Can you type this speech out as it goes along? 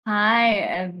Hi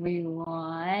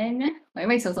everyone.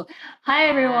 Wait, so hi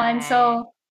everyone. Hi.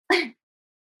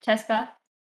 Cheska,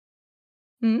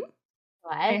 Hmm?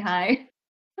 say What? hi.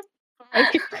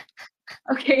 Okay.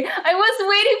 Okay, I was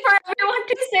waiting for everyone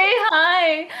to say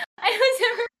hi. I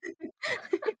was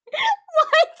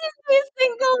Why did you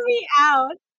single me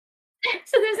out?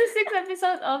 so this is sixth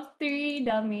episode of Three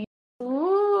Dummies.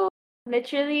 Ooh,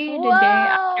 literally the day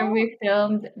after Whoa! we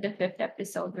filmed the fifth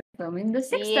episode, we're filming the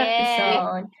sixth Yeah.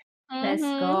 episode.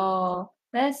 Let's Mm-hmm. go.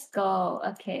 Let's go.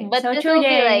 Okay, But so this will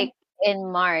be today. like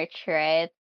in March, right?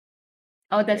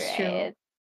 Oh, that's true. Right.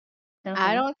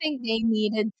 I Mm-hmm. don't think they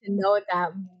needed to know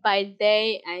that. By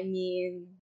they, I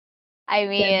mean I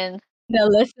the, mean, the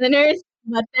listeners.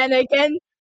 But then again,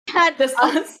 that's That's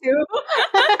us us. too.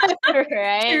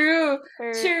 right? True,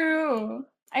 R- true.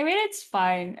 I mean, it's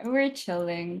fine. We're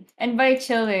chilling. And by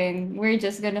chilling, we're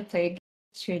just gonna play games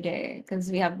today because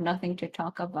we have nothing to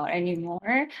talk about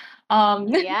anymore.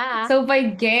 Um, Yeah. so by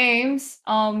games,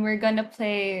 we're gonna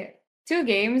play two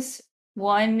games.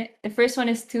 The first one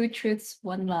is Two Truths,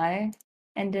 One Lie,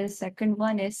 and the second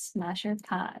one is Smash or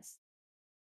Pass.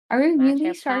 Are we Match really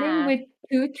or starting pass. with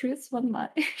Two Truths, One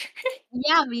Lie?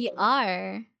 Yeah, we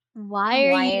are. Why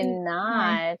are Why you?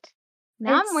 Why? not?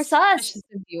 Now I'm It's more sus. suspicious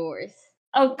of yours.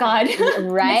 Oh God.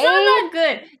 It's not Right? that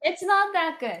good. It's not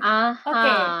that good.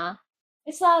 Okay. Uh-huh.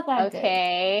 It's not that good.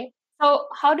 Okay. So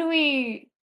how do we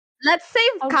Let's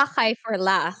save how Kakai for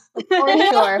last. For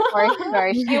sure, for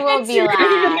sure. She will it's be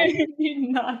last. really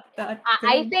not that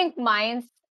I good. think my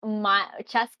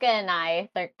Cheska and I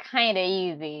are kind of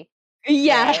easy,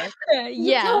 Yeah, right?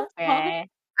 yeah. Okay.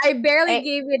 I barely Wait,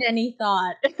 gave it any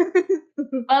thought.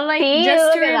 But like see,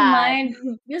 just to look at that. remind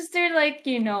just to like,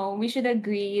 we should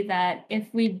agree that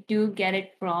if we do get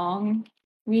it wrong,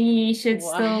 we should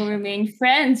still remain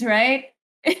friends, right?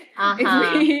 If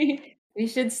Uh-huh. we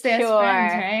should stay as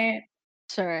friends, Sure. right?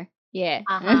 Sure. Yeah.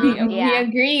 Uh-huh. We Yeah.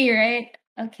 agree, right?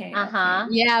 Okay, okay. Uh-huh.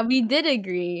 Yeah, we did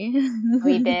agree.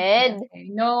 We Okay, did. okay.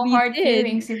 No We hard did.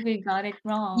 feelings if we got it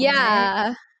wrong, right?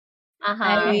 Yeah.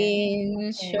 I Uh-huh. Okay,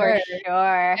 mean, okay. For sure.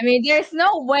 sure. I mean, there's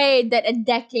no way that a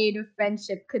decade of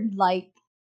friendship could make,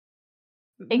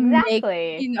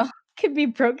 Exactly. could be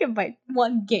broken by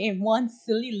one game, one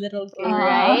silly little game. Uh,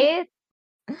 Right?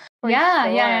 For sure.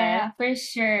 yeah, for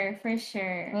sure, for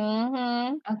sure.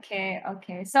 Mm-hmm. Okay,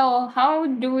 okay. So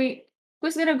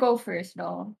who's gonna go first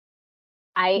though?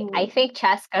 I Who? think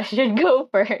Cheska should go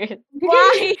first.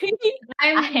 Why?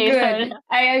 I'm I don't good. know.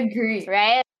 I agree.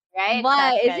 Right? Right,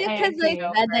 Why? Is Cheska, it I you because I should agree.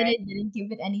 go said that first. I didn't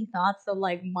give it any thought, so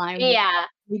like mine would Yeah.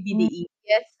 probably be the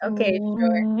easiest? Okay,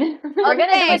 sure. We're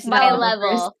gonna do Okay, it Cheska, by I'll so go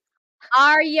first. level.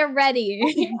 are you ready?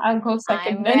 I'll go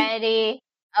second I'm then. ready.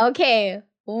 Okay,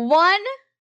 one.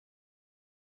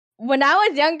 When I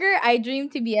was younger, I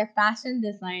dreamed to be a fashion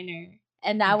designer,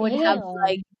 and I would have Damn.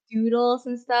 like doodles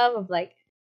and stuff of like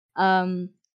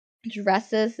um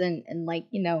dresses and like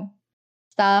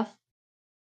stuff.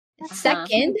 Uh-huh.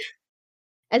 Second,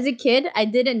 as a kid, I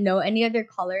didn't know any other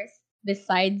colors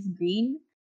besides green,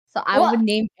 so I would What?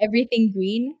 name everything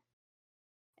green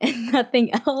and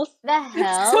nothing else. The I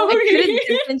hell? Sorry. couldn't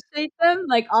differentiate them.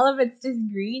 Like all of it's just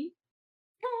green.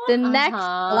 The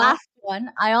next Uh-huh. last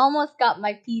one, I almost got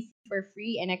my PC for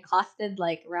free, and it costed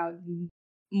like around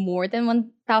more than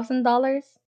 $1,000.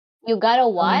 You got a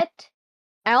Um, what?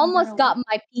 I You got a almost got what?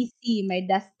 my PC, my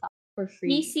desktop for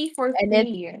free, PC for and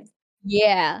it's free.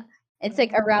 yeah, it's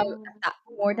like around Oh,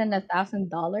 more than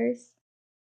 $1,000.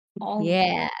 oh,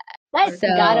 Yeah. That's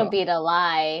gotta So be the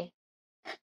lie.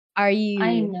 are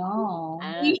I you know.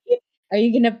 Uh, are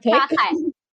you gonna pick? Kakai.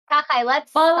 Kakai,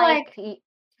 let's But psych like,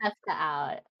 Cheska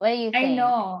out. What do you I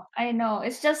think? know, I know.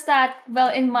 It's just that, well,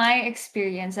 in my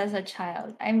experience as a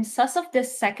child, I'm sus of the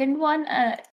second one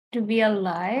to be a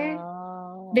lie.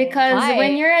 Oh. Because Why?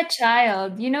 when you're a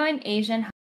child, in Asian,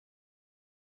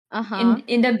 Uh huh.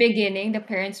 in the beginning, the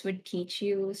parents would teach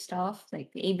you stuff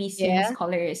like the ABCs, Yeah.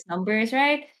 colors, numbers,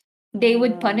 right? They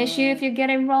would punish you if Mm. you get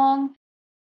it wrong,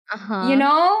 Uh huh.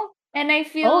 And I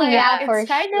feel Oh like yeah, it's for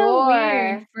kind of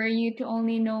weird sure. for you to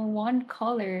only know one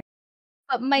color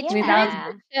But my parents without. Yeah.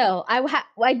 were chill.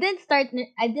 I didn't start.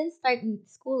 I didn't start in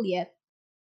school yet.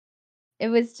 It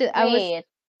was just I was Wait.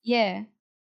 yeah.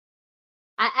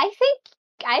 I think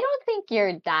I don't think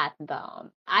you're that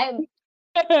dumb. I'm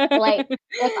like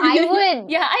if I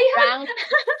would Yeah, I rank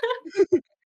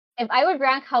if I would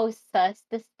rank how sus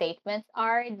the statements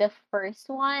are, the first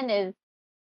one is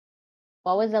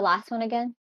what was the last one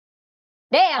again?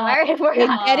 Damn, I already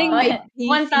Like forgot. getting Go my ahead. have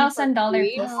PC for $1,000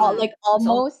 free, PC. like It's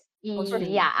almost almost for free.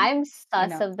 Yeah, I'm I sus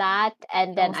know. of that,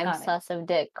 and You then almost I'm got it. sus of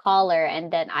the color,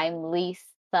 and then I'm least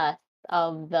sus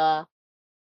of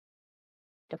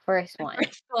The first one.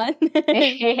 First one.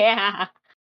 Yeah.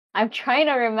 I'm trying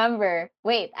to remember.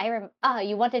 Wait,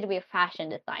 you wanted to be a fashion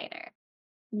designer.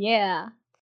 Yeah.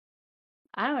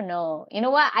 I don't know. You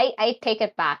know what? I take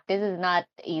it back. This is not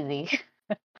easy.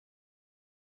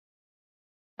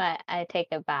 But I take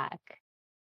it back.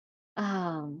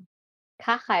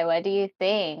 Kakai, what do you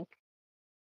think?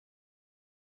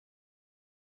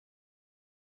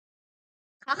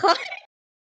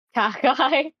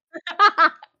 Kakai?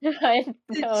 What's Did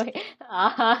going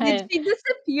did on? she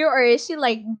disappear or is she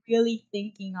like really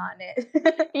thinking on it?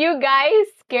 You guys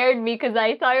scared me because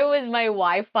I thought it was my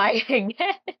Wi-Fi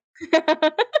again.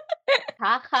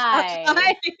 Kakai,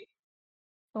 where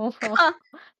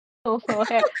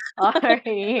are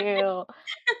you?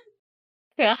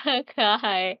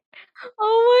 Kakai.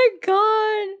 Oh my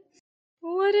god.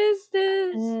 What is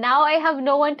this? Now I have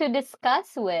no one to discuss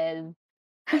with.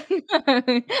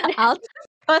 I'll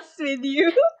discuss with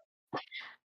you.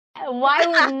 Why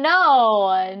would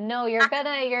no, you're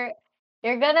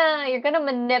gonna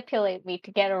manipulate me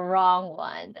to get a wrong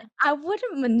one. I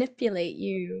wouldn't manipulate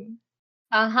you.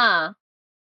 Uh-huh.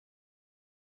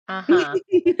 Uh-huh.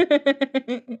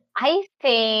 I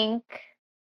think,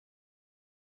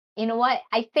 you know what?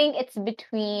 I think it's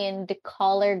between the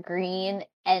color green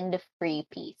and the free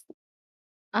piece.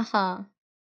 Uh-huh.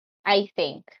 I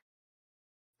think.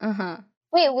 Uh-huh.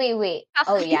 Wait.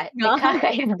 Oh yeah, the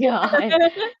kaka is gone.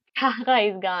 Kaka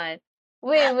is gone.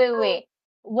 Wait.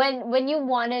 When you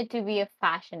wanted to be a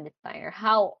fashion designer,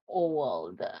 how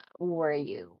old were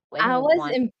you when I you was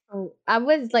want? in I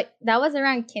was like that was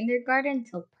around kindergarten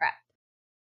till prep.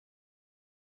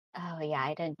 Oh yeah,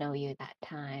 I didn't know you that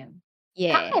time.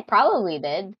 Yeah. Kakai probably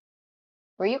did.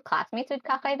 Were you classmates with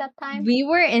Kakai that time? We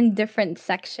were in different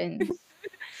sections.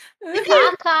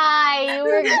 Kakai, you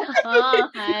were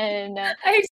gone.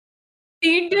 I've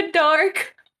seen the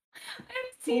dark.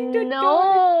 I've seen the dark.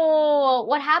 No,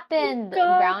 what Oh happened?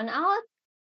 God. Brown out?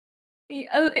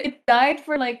 It died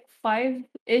for like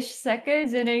 5-ish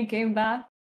seconds and then it came back.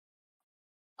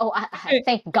 Oh,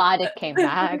 thank God it came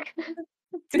back.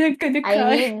 I'm gonna I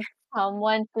cry. need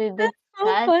someone to That's so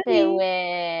discuss it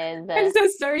funny. I'm with. so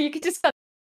sorry. You can just cut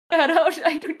that out.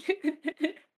 I don't.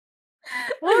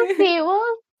 We'll see.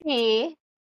 We'll see.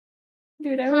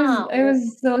 Dude, Huh. I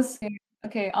was so scared.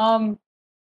 Okay.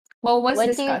 What was What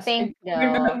do you discussed? I think, don't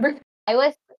though? remember. I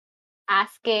was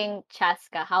asking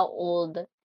Cheska how old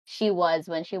she was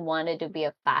when she wanted to be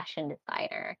a fashion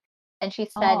designer. And she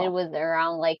said it Oh. was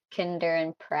around like kinder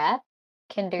and prep,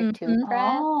 kinder two Mm-hmm.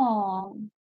 prep. Oh.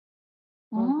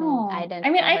 I Oh. didn't I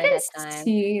mean, know I her can that time.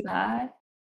 see that.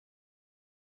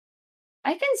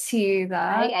 I can see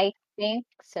that. I think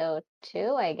so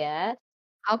too, I guess.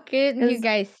 How can you Because,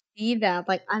 guys see that?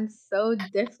 Like I'm so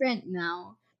different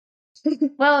now.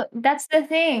 well, that's the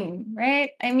thing,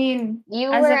 right? I mean,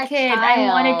 You as were a a kid,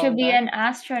 I wanted to child. be an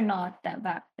astronaut that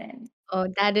back then. Oh,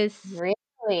 that is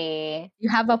Really? you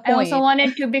have a I also point.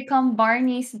 wanted to become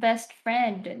Barney's best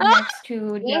friend Ah! next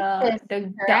to Jesus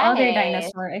the other Christ.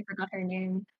 dinosaur. I forgot her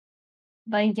name.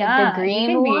 But The yeah, you green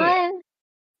can be one?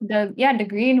 the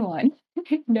green one.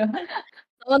 No,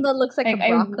 Someone that looks like a like I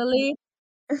broccoli.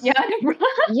 yeah,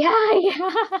 Yeah,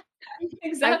 yeah. I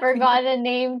exactly. forgot the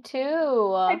name I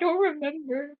too. don't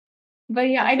remember. But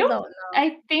yeah, I I also don't. don't know.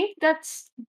 I think that's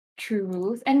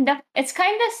truth, and it's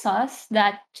kind of sus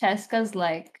that Cheska's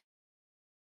like,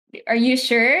 "Are you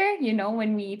sure?" You know,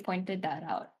 when we pointed that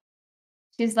out,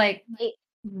 she's like I-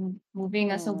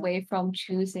 moving us hmm, away from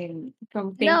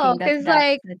No, thinking that cause that's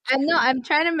like the truth. I'm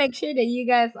trying to make sure that you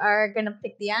guys are gonna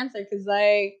pick the answer, cause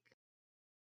like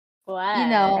you what?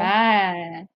 know,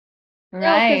 Right, no, cause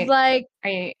right, like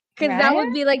right, cause that right.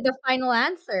 would be like the final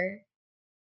answer.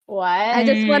 I What?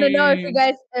 just want to know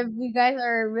Mm. if you guys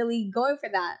are really going for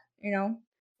that, you know.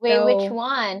 Wait, which So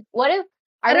one? What if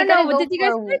I are we don't know. gonna What go did you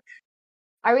guys for pick?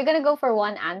 are we gonna go for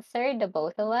one answer, the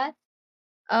both of us? We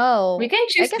Oh, can I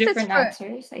choose guess it's different for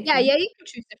answers. I yeah, think yeah. You can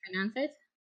choose different answers.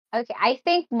 Okay,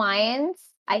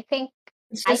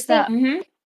 it's I just that. think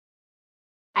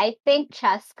I think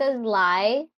Cheska's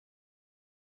lie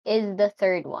is the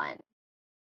third one.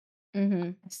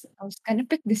 Mm-hmm. I was gonna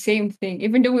pick the same thing,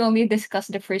 even though we only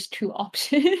discussed the first two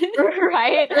options.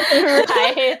 Right?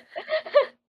 Right.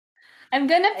 I'm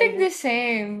gonna pick Ex- the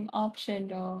same option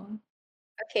though.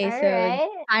 Okay, All so right.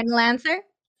 final answer.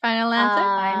 Final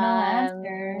answer. Final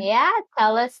answer. Yeah,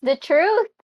 tell us the truth.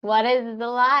 What is the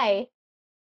lie?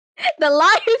 The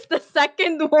lie is the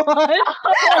second one.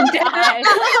 Oh Damn God.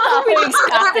 it! We Oh discussed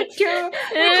God. it too.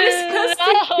 We discussed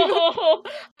it too. No.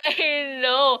 I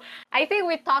know. I think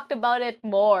we talked about it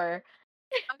more.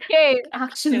 Okay, Actually,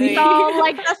 Actually. so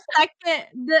like the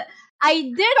second,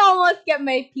 I did almost get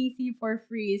my PC for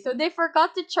free, so they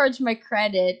forgot to charge my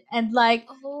credit, and like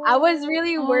I was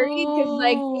really worried because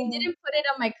like they Oh. didn't put it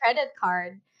on my credit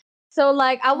card. So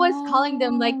like I was calling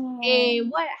them like, "Hey, Oh.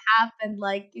 what happened?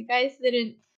 Like you guys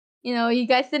didn't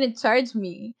charge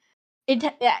me."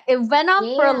 It went on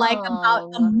for like about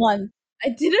a Damn. month. I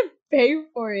didn't pay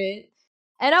for it,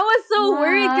 and I was so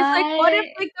worried because like, what if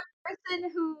Why? like the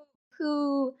person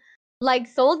who like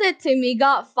sold it to me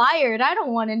got fired? I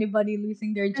don't want anybody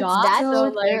losing their That's job. That's So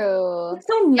so like, true. that's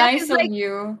so yeah, nice because of like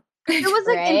you. it was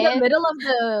like in the Right? middle of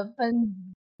the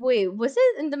wait, was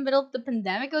it in the middle of the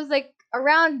pandemic? It was like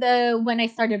around the when I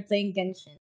started playing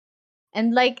Genshin,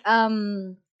 and like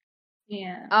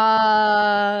Yeah.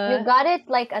 You got it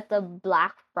like at the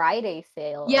Black Friday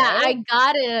sale, yeah, right? I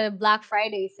got it at a Black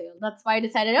Friday sale. That's why I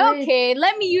decided, But okay,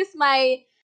 let me use my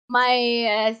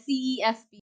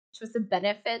CESP, which was a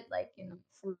benefit, like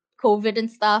for COVID and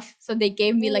stuff. So they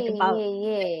gave me like Yeah, about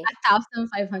yeah, yeah.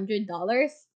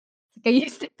 $1,500. Like I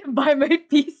used it to buy my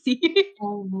PC.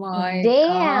 oh my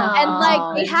And like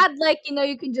they Damn. god. had like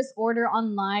you can just order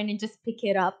online and just pick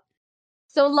it up.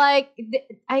 So like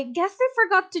I guess they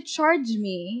forgot to charge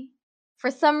me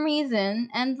for some reason,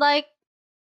 and like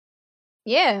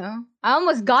yeah, I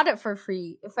almost got it for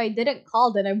free. If I didn't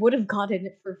call, then I would have gotten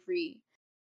it for free. I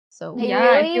So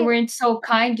Yeah, if you really, weren't so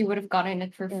kind, you would have gotten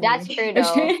it for that's free. true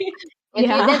though. If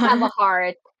you didn't have yeah, a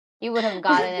heart, you would have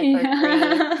gotten it for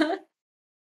free. Yeah.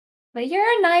 But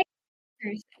you're a nice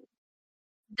person.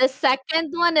 the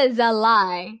second one is a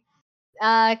lie.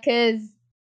 Cause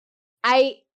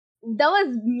I that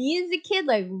was me as a kid,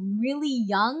 like really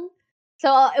young.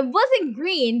 So it wasn't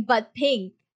green, but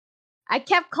pink. I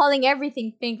kept calling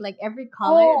everything pink, like every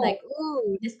color. Like, Oh.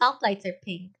 ooh, the stoplights are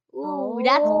pink. Ooh,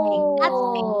 that's pink. That's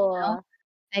pink. Oh,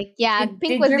 Like, yeah,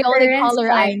 pink Did was your the only parents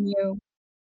color I like knew.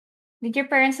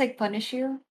 punish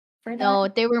you for that? No,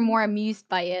 they were more amused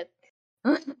by it.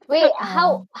 wait,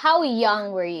 Oh, how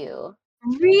young were you?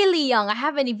 Really young. I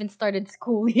haven't even started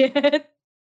school yet.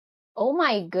 Oh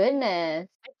my goodness.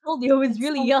 I told you I was that's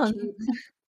really so young. cute.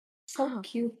 So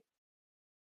cute.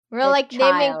 We're A like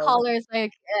naming child. colors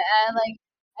like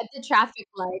at the traffic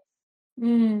lights.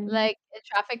 Mm. Like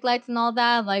traffic lights and all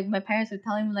that. Like my parents were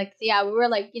telling me like, yeah, we were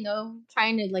like,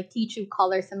 trying to like teach you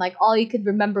colors, and like all you could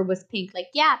remember was pink. Like,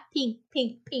 yeah, pink,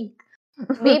 pink, pink.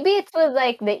 Maybe it was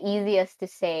like the easiest to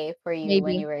say for you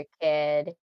when Maybe. you were a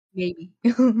kid, Maybe.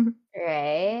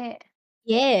 right?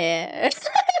 yeah.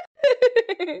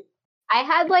 I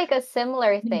had like a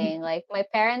similar Mhm. thing. Like my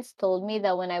parents told me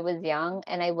that when I was young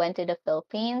and I went to the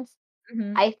Philippines,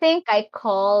 Mhm. I think I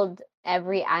called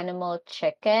every animal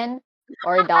chicken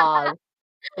or dog.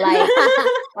 Like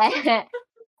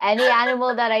any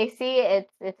animal that I see,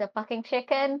 it's a fucking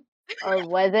chicken or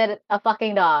was it a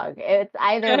fucking dog? It's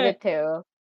either of the two.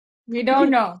 We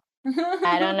don't know.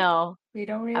 I don't know. We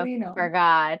don't I really know.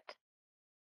 forgot.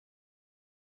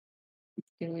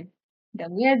 Dude.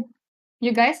 Then we had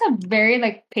you guys have very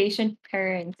like patient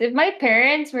parents. If my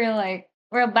parents were like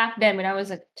well back then when I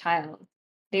was a child,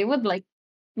 they would like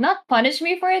not punish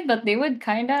me for it, but they would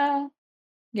kinda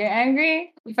get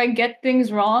angry. If I get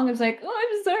things wrong, it's like, oh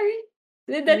I'm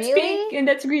sorry. That's pink Really? and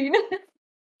that's green.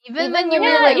 Even Even when you when were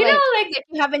you Yeah, were like you like, know, even like if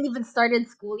you haven't even started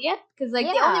school yet, because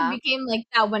like they only yeah. became like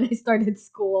that when I started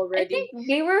school I think already.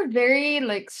 they were very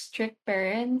like strict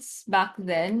parents back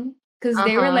then because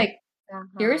they were Uh-huh. like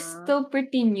you're Uh-huh. still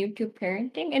pretty new to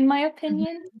parenting, in my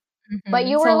opinion. But Mm-hmm.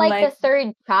 you were So like the like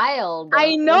third child.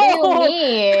 I What do you know.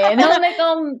 mean? no, like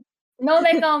no,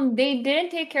 like they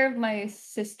didn't take care of my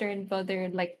sister and brother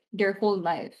like their whole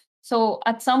life. So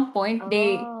at some point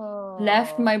they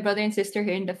left Oh. my brother and sister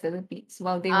here in the Philippines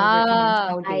while they were working in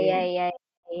Ah. Ay, Saudi. ay, ay,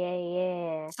 yeah,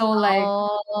 yeah. So like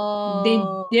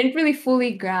they Oh. didn't really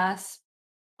fully grasp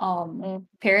Mm.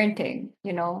 parenting,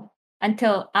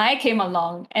 until I came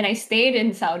along and I stayed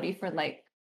in Saudi for like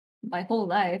my whole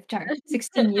life,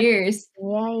 16 years.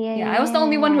 Yeah, yeah, Yeah, I was the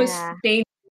only one who yeah. stayed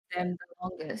with them the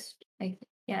longest. Like,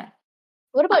 yeah.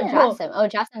 What about Yeah. Oh. Jasmine? Oh,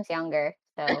 Jasmine's younger.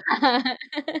 So,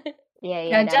 yeah,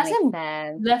 yeah, Yeah, that makes Jasmine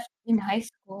sense. left in high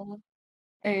school.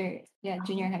 Or yeah,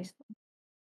 junior high school.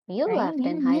 You Right? left Yeah,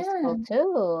 in high yeah. school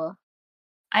too.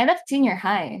 I left senior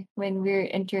high when we were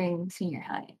entering senior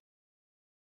high.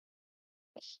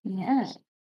 Yeah.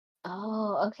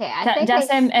 Oh, okay. I think I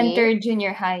Jasmine see. entered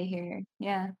junior high here.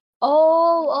 Yeah.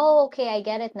 Oh, okay. I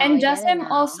get it now. And I get it Jasmine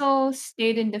now. also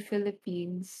stayed in the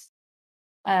Philippines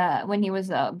when he was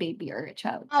a baby or a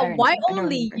child. I don't Why know. I don't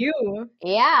only remember. you?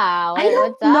 Yeah, I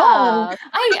what's don't know. up?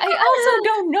 I also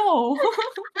don't know.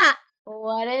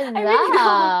 What is I really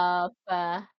don't. up?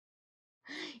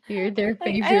 You're their I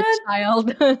favorite don't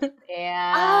child.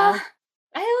 ah Yeah.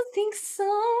 I don't think so,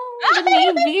 but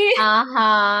maybe.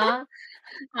 Uh-huh.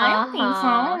 I don't think so.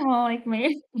 Uh-huh. Like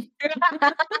maybe.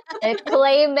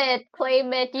 Claim it,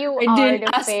 claim it. You I are didn't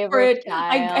the ask for favorite it.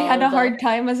 I had a child. hard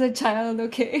time as a child,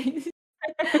 okay?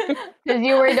 Because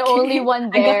you were the only Okay.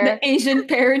 one I got the there. Asian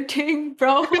parenting,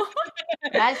 bro.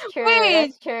 That's true. Wait,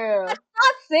 That's true.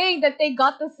 not saying that they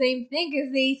got the same thing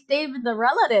because they stayed with the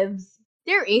relatives.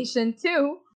 They're Asian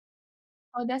too.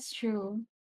 Oh, that's true.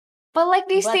 But like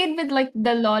they But stayed with like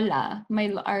the Lola,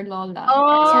 our Lola.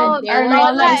 yeah, Oh, they the Our were like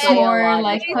Lola Lola is really is a more lot of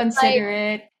like always fun. like,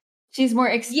 considerate. She's more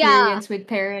yeah. experienced with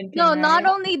parenting, No, not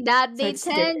right? only that, So they it's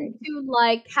tend different. to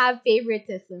like have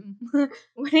favoritism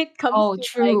when it comes Oh, to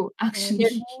like true, their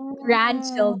actually.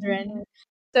 grandchildren. Mm,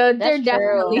 So that's they're true.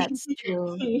 definitely That's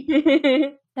true.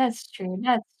 That's true.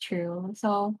 That's true.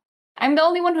 So I'm the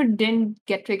only one who didn't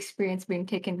get to experience being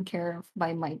taken care of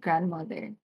by my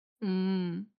grandmother,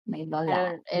 mm. my I Lola.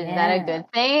 don't. Is that a Yeah. good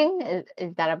thing?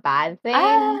 Is that a bad thing?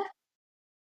 Ah,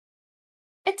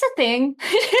 it's a thing.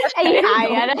 I don't Yeah,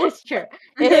 yeah, know. that is true.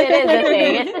 It is a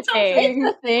thing. It's a It's a thing. It's thing.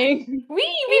 the thing.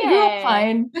 We grew up Yeah.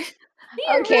 fine.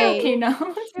 We're Okay, okay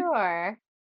now. Sure.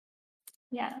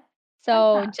 Yeah.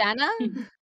 so Haha. Jana.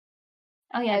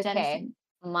 Oh yeah, Okay. Jennison.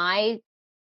 My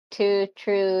two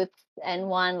truths and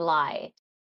one lie.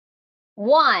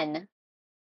 One,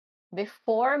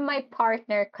 before my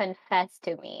partner confessed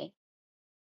to me,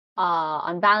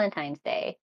 on Valentine's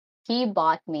Day, he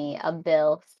bought me a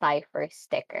Bill Cipher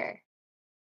sticker.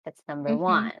 That's number Mm-hmm.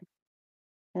 one.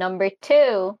 Number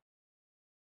two,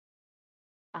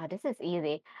 this is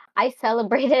easy. I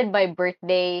celebrated my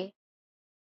birthday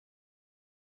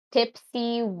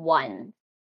tipsy one.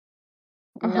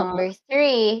 Uh-huh. Number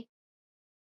three,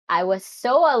 I was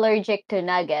so allergic to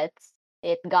nuggets.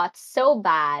 It got so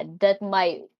bad that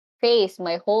my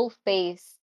whole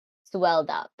face swelled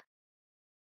up.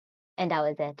 And that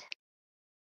was it.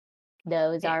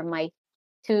 Those Okay. are my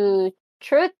two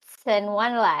truths and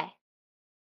one lie.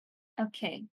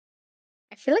 Okay.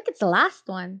 I feel like it's the last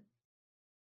one.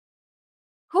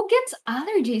 Who gets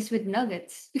allergies with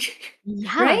nuggets?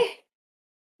 Yeah. Right?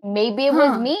 Maybe it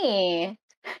was Huh. me.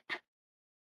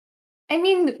 I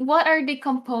mean, what are the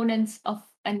components of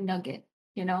a nugget?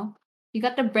 You know? You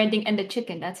got the breading and the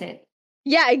chicken, that's it.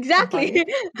 Yeah, The butter. exactly.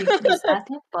 Does that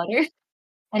have butter?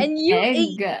 An And you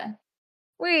ate. egg.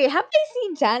 Wait, have they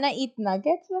seen Jana eat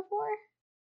nuggets before?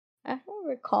 I don't I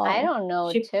recall. don't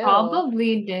know She too.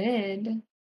 probably did.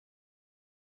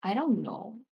 I don't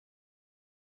know.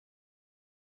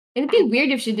 It'd be I'm weird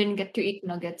if she didn't get to eat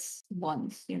nuggets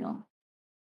once, you know?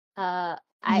 Yeah,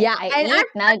 I and I'm eat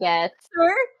nuggets.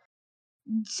 sure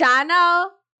Jana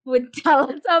would tell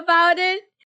us about it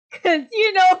because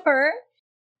you know her.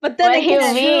 But then What do you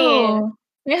That's again, mean? true.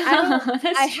 I don't. Yeah,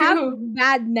 I that's have true.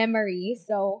 bad memory,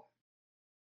 so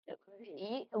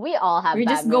We all have We're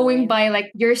bad just going memories. by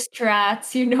like your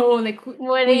strats, you know, like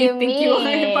What do who you you think you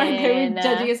are, partner, mean? with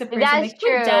judging as a person. That's Like,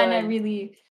 would Jana true.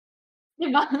 really?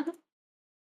 Diba?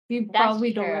 We That's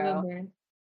probably don't true. remember.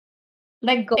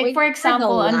 Like, if, going for for the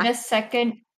example, on last. the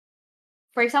second,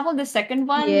 for example, the second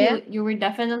one, Yeah, you were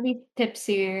definitely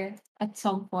tipsy at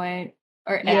some point,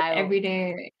 or yeah. Yeah, every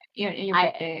day, in your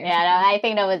I birthday or yeah, something. I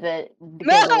think that was a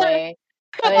giveaway.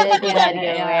 That was a too bad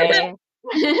Yeah, giveaway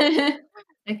yeah.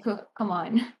 Like, come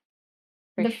on.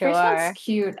 for The first one's sure.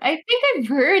 cute. I think I've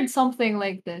heard something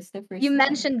like this, the You first one.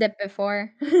 mentioned it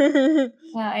before.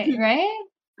 Yeah, right?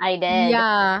 I did.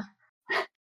 Yeah,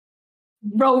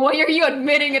 Bro, why are you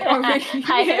admitting it already?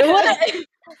 it was.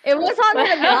 It was on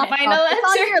her Final laptop. It's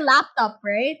on answer? your laptop,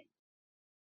 right?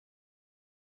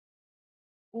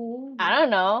 Ooh. I don't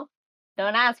know.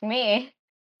 Don't ask me.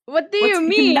 What do What's you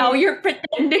now mean? you're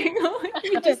pretending?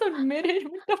 You just admitted.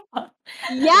 What the fuck?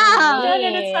 What do you Yeah,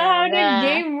 Jana, that's not how mean? the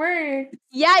game works.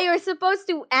 yeah. You're supposed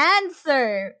to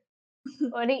answer,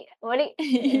 What do you,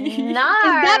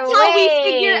 and that's no, how we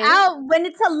figure wait. out when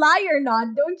it's a lie or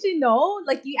not. Don't you know?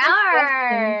 Like you ask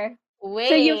questions, No,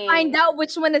 so you find wait. out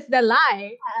which one is the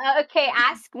lie. Okay,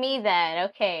 ask me then.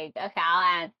 Okay, okay,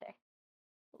 I'll answer.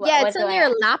 Yeah, What it's do on I your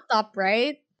ask? laptop,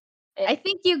 right? I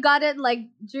think you got it like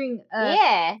during a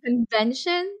Yeah.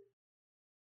 convention.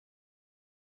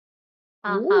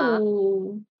 Uh-huh.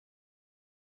 Ooh.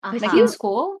 But Like in Uh-huh. you,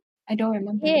 school? I don't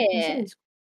remember. Was it yeah. in school?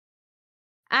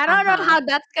 I don't know Uh-huh. how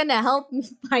that's gonna help me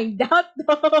find out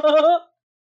though.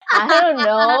 I don't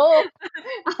know.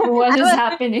 What I is was,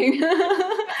 happening?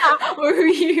 Or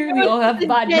we it all was have just a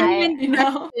bad memory, I genuine you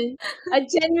know? question, a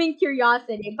genuine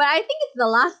curiosity. But I think it's the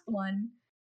last one.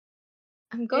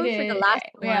 I'm It going for the is. last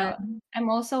Yeah, one. I'm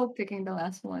also picking the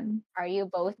last one. are you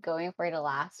both going for the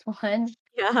last one?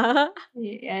 Yeah.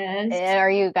 Yes.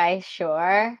 Are you guys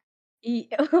sure?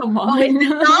 Come Oh, is it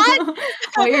not? on.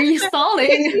 Why are you stalling?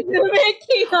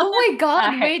 Making Oh my god,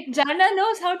 Alright. wait, Jana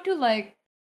knows how to like,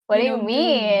 What do you do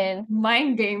mean?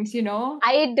 mind games, you know?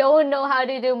 I don't know how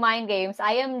to do mind games.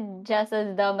 I am just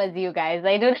as dumb as you guys.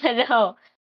 I do not know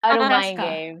how to mind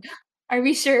Jessica, games. are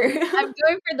we sure? I'm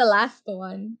going for the last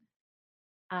one.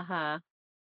 Uh-huh.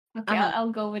 Okay, Uh-huh.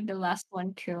 I'll go with the last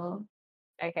one too.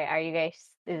 Okay, are you guys,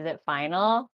 is it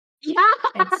final? It's Yeah.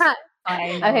 Okay,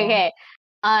 final. okay.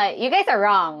 You guys are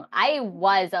wrong. I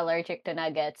was allergic to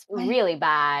nuggets Wait, really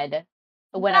bad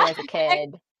when I was a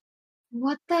kid.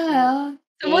 what the Mm, hell?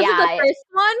 So was it the Yeah, first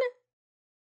one?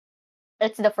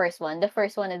 it's the first one. The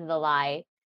first one is the lie.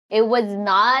 It was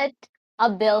not a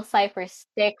Bill Cipher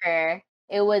sticker.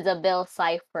 It was a Bill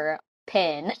Cipher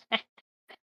pin.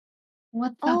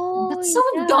 What the? Oh, That's so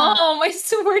yeah. dumb. I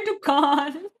swear to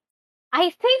God. I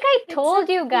think I It's a told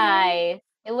you pin. guys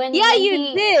when Yeah, when you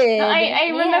he No, did. I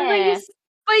remember yeah,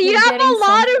 But you you have getting a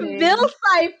lot of Bill something.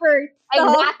 Cipher stuff. So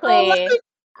exactly. like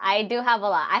I do have a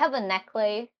lot. I have a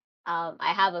necklace.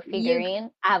 I have a you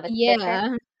figurine. I have a sticker.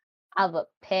 yeah. I have a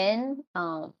pin.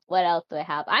 What else do I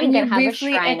have? I'm Can gonna you have a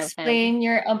briefly shrine of him. explain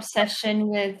your obsession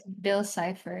with Bill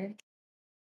Cipher?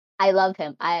 I love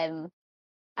him.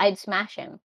 I'd smash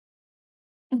him.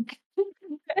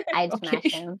 I'd smash Okay.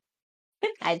 him.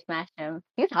 I'd smash him.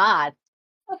 He's hot.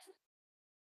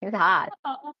 He's hot.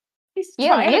 He's You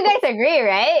triangle. guys agree,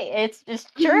 right? It's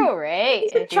just true, He's a right?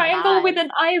 He's triangle hot. with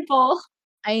an eyeball.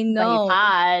 I But he's know.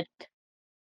 hot.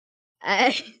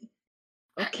 I,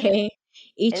 okay.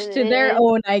 Each to their It,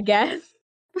 own, I guess.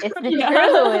 it's the Yeah.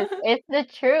 truth. It's the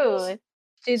truth.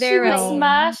 To She their would But own.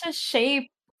 smash a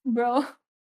shape, bro.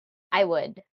 I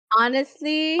would.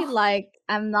 Honestly, like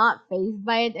I'm not phased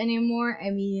by it anymore. I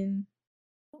mean,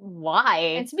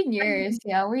 Why? It's been years.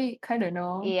 Yeah, we kind of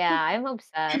know. Yeah, I'm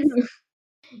obsessed.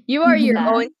 you are your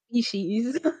Obsessed. own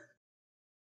species.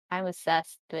 I'm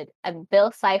obsessed with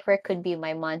Bill Cipher could be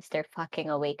my monster fucking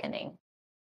awakening.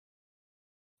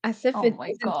 As if Oh it my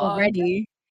isn't god. already.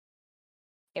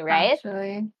 Right?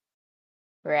 Actually.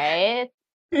 Right?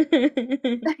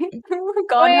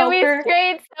 God Wait, help we her.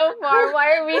 strayed so far.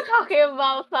 Why are we talking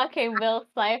about fucking Bill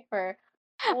Cipher?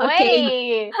 Okay.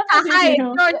 Wait. Haha, it's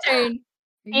No. your turn.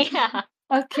 Yeah.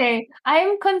 Okay,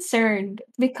 I'm concerned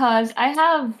because I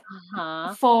have Uh-huh.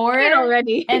 Wait four,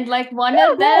 already. and like one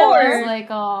of them is Four. like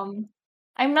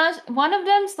I'm not, one of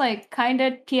them's like kind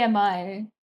of TMI,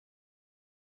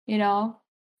 you know?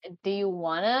 Do you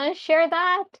wanna share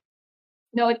that?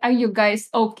 No, are you guys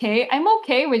okay? I'm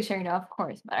okay with sharing that, of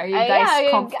course, but are you Yeah,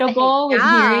 guys comfortable with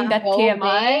hearing Yeah. that go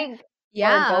TMI? big or go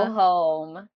Yeah.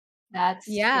 home. That's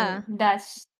Yeah. true.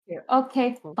 That's true.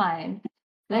 Okay, fine.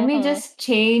 Let me Mm-hmm. just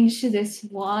change this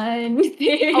one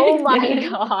Oh thing my then.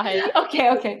 god.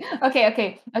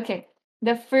 Okay.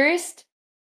 The first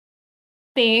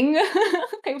thing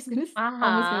I was gonna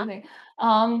almost gonna Uh-huh.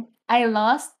 say. I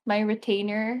lost my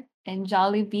retainer in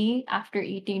Jollibee after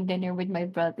eating dinner with my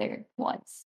brother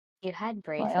once. You had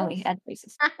Well, I only braces? had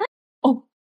braces. Oh,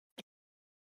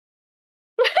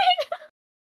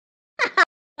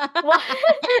 What?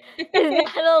 Is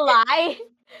that a lie?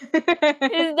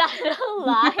 Is that a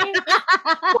lie?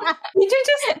 what? Did you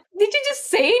just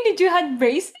say did you had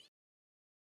braces?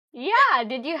 Yeah,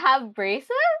 did you have braces?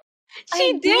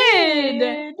 She I did.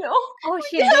 did. Oh, Oh,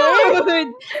 she did?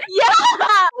 Dude. Yeah.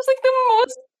 it was like the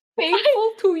most I,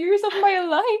 painful 2 years of my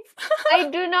life. I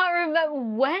do not remember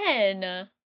when.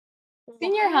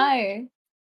 Senior What? high.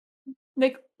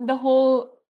 Like the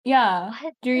whole, yeah, What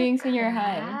the during senior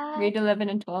high, crap? grade 11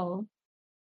 and 12.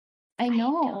 I I don't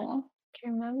know.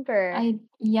 remember.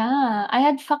 Yeah, I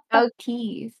had fucked up Oh,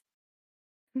 teeth.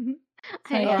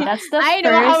 So I yeah, ugh. that's the I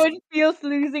know how first. it feels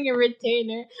losing a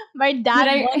retainer. My Did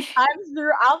dad one I? time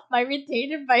threw out my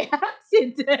retainer by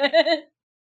accident.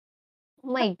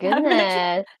 Oh my Happened?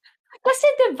 goodness. Kasi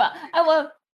diba?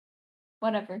 Well,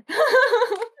 whatever.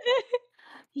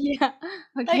 Yeah.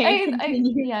 Okay,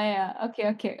 continue. Yeah.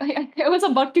 Okay. I was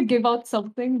about to give out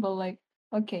something, but like,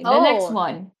 okay, the next Oh,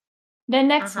 one. The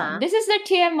next one. uh-huh. This is the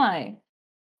TMI.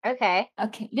 Okay.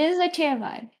 Okay, this is a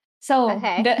TMI. So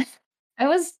Okay. the I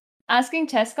was asking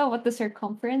Cheska what the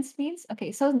circumference means.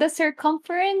 Okay, so the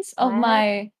circumference of What?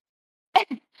 my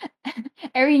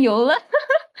areola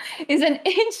is an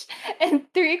inch and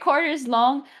 3/4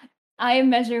 long eye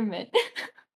measurement.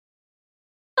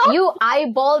 You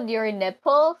eyeballed your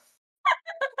nipples?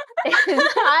 Is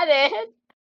that it?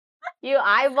 You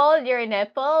eyeballed your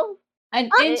nipples? An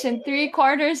I- inch and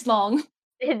 3/4 long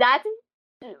That's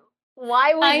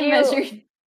why would eye you measure.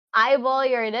 eyeball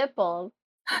your nipples?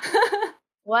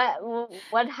 What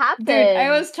Dude, I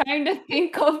happened? was trying to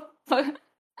think of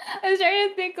I was trying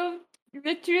to think of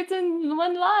The truth and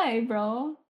one lie,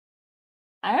 bro.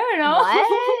 I don't know.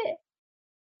 What?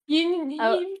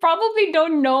 Oh, You probably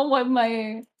don't know what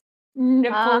my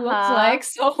nipple looks uh-huh. like,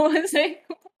 so I was like,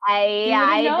 I you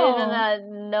wouldn't I did know. not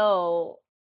know.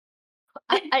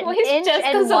 Why An is inch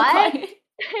Jessica and so what? quiet?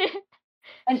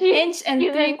 An She inch and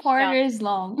she's three in shock. quarters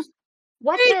long.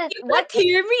 What's Wait, a you what? can't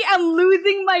hear me? I'm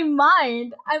losing my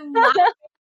mind. I'm laughing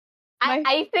my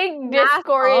I think ass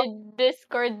off.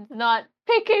 Discord's not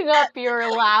picking up your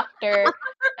laughter.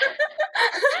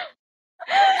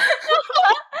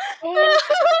 Inch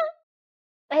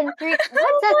and three.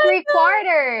 What's Oh a my three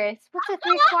quarters? What's a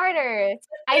three quarters?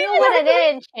 I know what an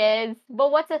god! inch is,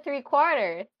 but what's a three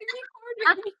quarters? Three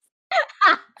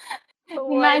quarters.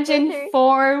 What's a Imagine three?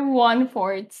 4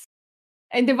 1/4.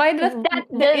 And divide That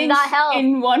the does not inch help.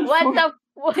 in one What's fourth. a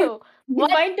whoa?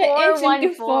 What's Divide the four inch one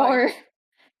into four? 4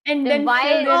 and then fill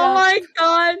Divide. it Oh up. my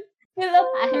god! Fill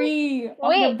up I, 3 of the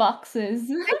wait. boxes.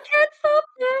 I can't stop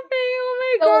laughing. Oh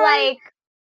my So god! like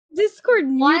Discord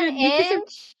one muted because of.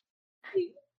 inch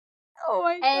Oh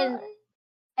my and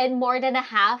god! more than a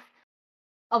half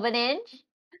of an inch.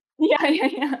 Yeah, yeah,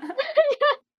 yeah.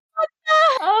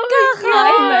 Oh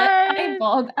my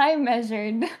god! I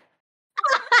measured.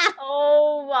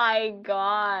 Oh my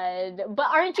god! But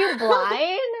aren't you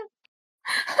blind?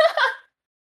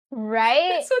 Right?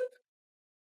 That's what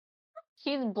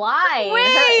She's blind. Her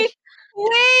Wait,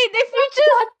 wait. If we that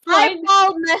just blind.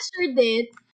 eyeball measured it,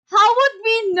 how would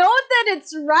we know that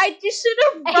it's right? You should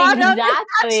have brought up an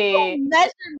actual exactly.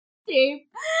 measurement tape,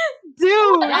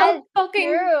 Oh, dude. That's I'll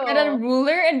fucking get a true.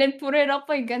 ruler and then put it up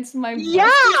against my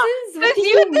breast. This Yeah, is what because do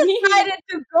you you mean? decided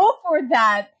to go for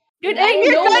that. Dude, If I I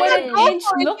you're know what gonna an go didn't. inch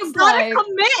for it, looks you gotta like.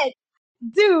 commit,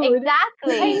 dude.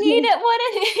 I Exactly. need it what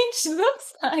an inch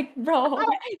looks like, bro.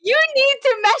 You need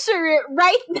to measure it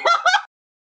right now.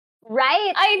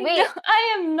 Right? Wait.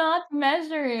 I am not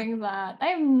measuring that. I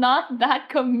am not that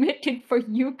committed for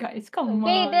you guys. Come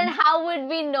Okay, then on. how would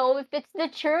we know if it's the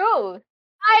truth?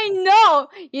 I know.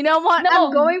 You know what? I'm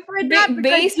No, going for that because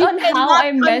based you on how cannot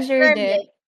I measured confirm it. it.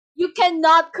 You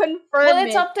cannot Well, confirm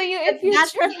it's it. up to you That if you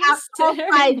that's the trust actual it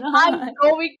or size. I'm not.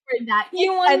 going for that.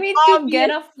 You It's want an me to get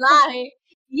obvious a lie.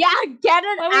 Yeah, get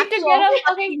an want me to get actual a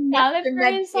fucking fucking caliper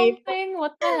measurement or tape. something?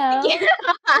 What the hell? Yeah.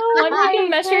 Oh Want me to my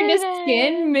measure the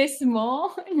skin, goodness.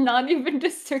 mismo? Not even the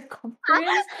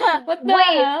circumference? What the Wait,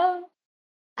 hell?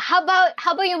 how about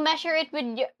you measure it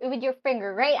with your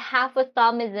finger, right? Half a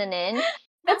thumb is an inch.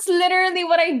 That's literally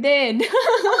what I did.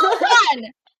 Hold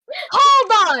on.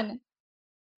 Hold on.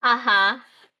 Uh-huh.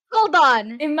 Hold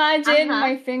on. Imagine Uh-huh.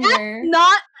 my That's finger.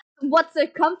 not what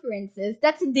circumference is.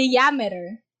 That's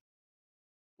diameter.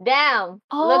 Damn.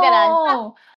 Look at us.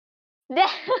 Oh, Damn.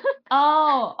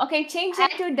 oh, okay. Change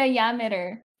it to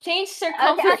diameter. Change Okay,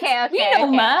 circumference. okay, We okay, know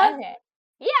okay, math. okay.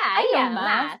 Yeah, I know yeah,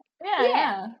 math. math. Yeah, Yeah,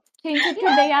 yeah. Change it to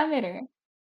yeah, diameter.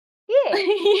 yeah.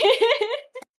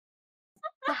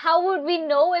 So how would we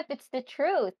know if it's the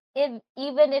truth? If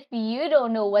even if you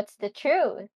don't know what's the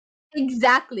truth.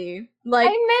 Exactly. I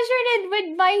Like, measured it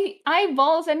with my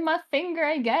eyeballs and my finger,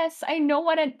 I guess. I know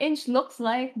what an inch looks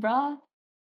like, bruh.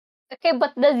 Okay,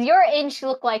 but does your inch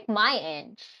look like my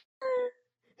inch?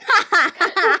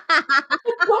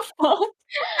 The fuck?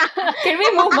 Can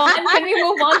we move on? Can we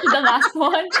move on to the last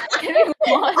one? Can we move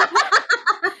on?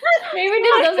 Maybe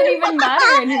this doesn't even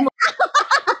matter anymore.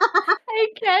 I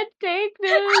can't take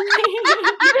this.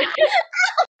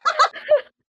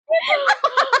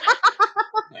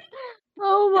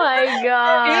 Oh my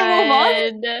Can we move on?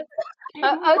 god. Can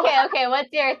we move on? Okay, okay.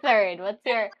 What's your third? What's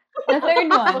your The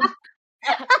third one.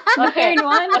 The okay, third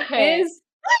one okay. is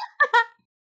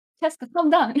Cheska, calm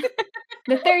down.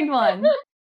 The third one.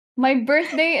 My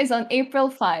birthday is on April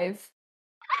 5,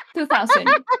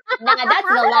 2000. Nah, that's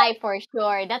the lie for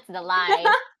sure. That's the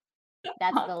lie.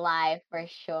 That's the lie for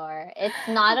sure. It's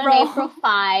not on April Bro.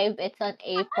 5, it's on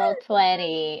April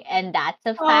 20, and that's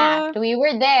a uh, fact. We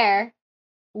were there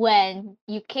when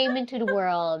you came into the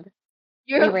world.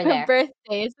 We your were there.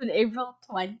 birthday is on April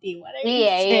 20. What are you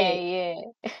Yeah, yeah, saying?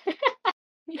 yeah.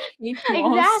 I hate you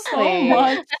all so Exactly.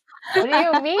 much. What do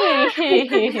you I mean?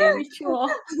 hate you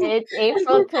all. It's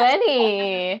April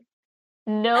 20.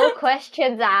 No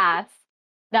questions asked.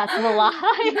 That's the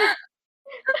lie.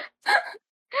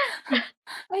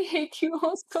 I hate you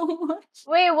all so much.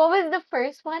 Wait, what was the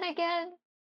first one again?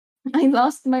 I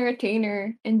lost my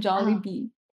retainer in Oh,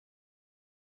 Jollibee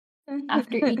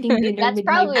after eating dinner that's with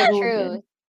my probably a brother. truth.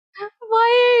 Why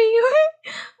are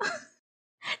you?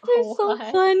 They're so What?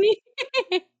 funny.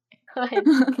 What?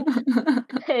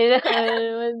 I don't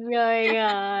know what's going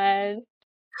on.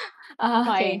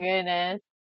 My Okay. goodness.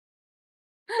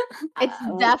 It's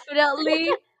Uh, w-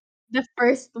 definitely the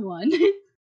first one.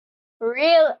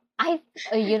 Real,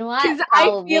 you know what? Because I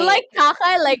feel Probably. like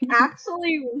Kakai like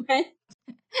actually went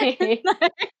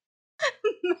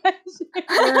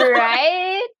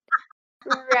Right?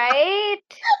 Right?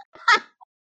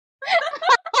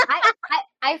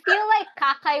 I feel like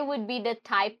Kakai would be the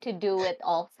type to do it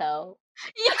also.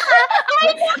 Yeah,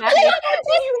 I Right?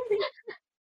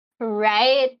 know.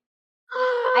 Right?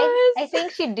 I Yes.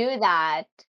 think she'd do that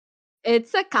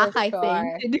It's a for Kakai thing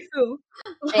sure. to do.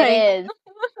 It Like, is.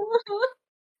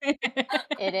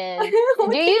 It is. Do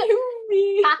What do you, you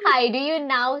mean? Kakai, do you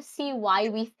now see why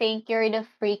we think you're the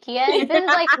freakiest? This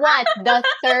is like what? The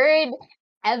third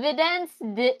evidence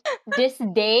this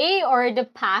day or the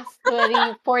past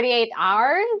 48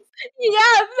 hours?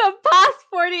 yeah, the past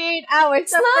 48 hours.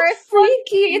 It's The not first one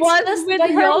freaky, it's was just with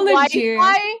her biology.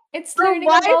 Wi-Fi. It's Her learning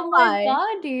about my Wi-Fi.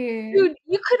 body. Dude,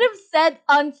 you could have said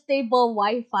unstable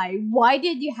Wi-Fi. Why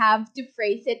did you have to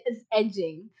phrase it as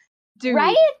edging? Dude.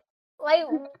 Right? Like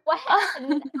what?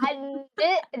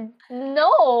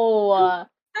 No.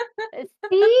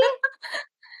 See?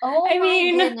 Oh I my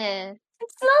mean, goodness.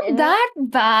 it's not And that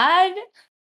bad.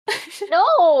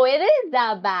 no, it is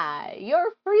that bad.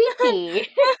 You're freaky.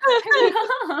 I'm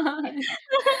not.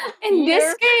 In this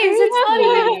You're case, it's not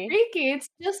even freaky. freaky. It's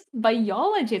just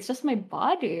biology. It's just my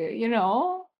body, you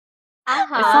know? It's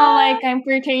Uh-huh. not like I'm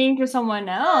pertaining to someone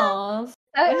else.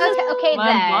 It's just Okay, okay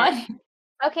my then. body.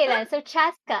 Okay then. So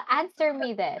Chaska, answer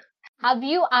me this. Have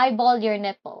you eyeballed your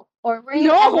nipple? Or were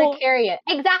you ever No. curious?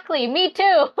 Exactly, me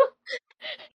too.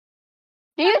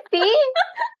 Do you see?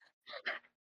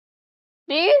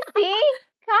 Do you see?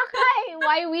 Kakai,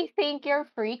 why we think you're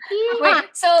freaky? Wait,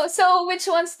 so which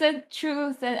one's the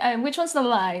truth and which one's the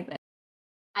lie then?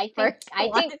 First I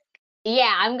one. think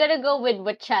yeah, I'm gonna go with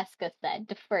what Chaska said,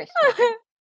 the first one.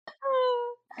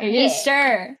 Are you Yeah.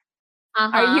 sure? Are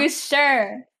Uh-huh. you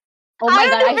sure? Oh I my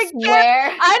god, don't I even care.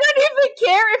 swear. I don't even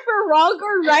care if we're wrong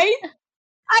or right.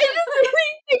 I just really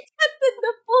think that the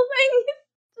nipple thing is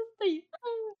just like,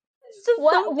 it's just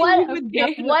What something what you would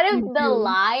Okay. what if definitely the do.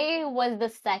 lie was the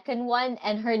second one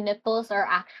and her nipples are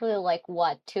actually like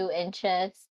what, 2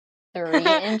 inches, 3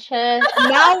 inches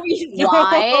Now we know.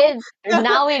 wide?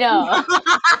 Now we know.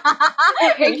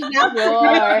 For Exactly.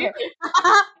 sure. It's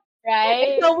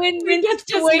Right? a win-win That's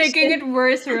just making situation. it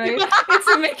worse, right? It's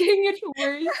making it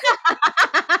worse.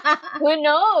 Who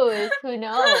knows? Who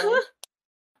knows?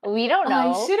 We don't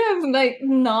I know. should have like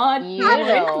not You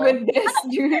went know. with this,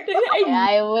 dude.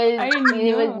 I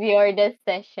It was knew. your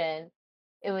decision.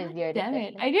 It was God your damn it!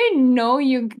 decision. I didn't know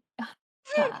you.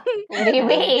 What do you Okay.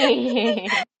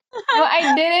 mean? No,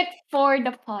 I did it for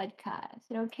the podcast.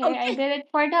 Okay, I Okay. did it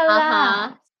for the Uh-huh.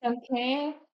 last.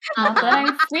 Okay, not that Uh-huh.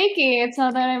 I'm freaky. It's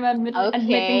not that I'm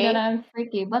admitting that Okay. I'm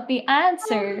freaky. But the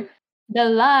answer, the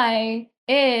lie,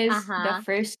 is the Uh-huh.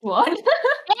 first one.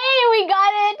 Hey, we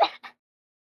got it.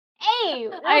 Hey,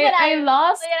 look at I us.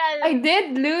 lost. Look at I us.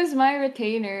 did lose my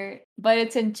retainer, but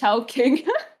it's in Chowking,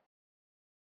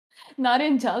 not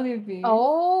in Jollibee.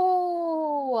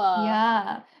 Oh.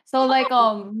 Yeah. So like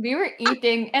we were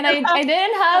eating and I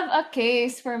didn't have a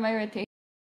case for my retainer.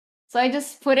 So I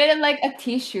just put it in like a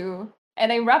tissue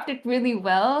and I wrapped it really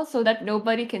well so that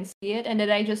nobody can see it and then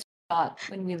I just forgot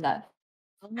when we left.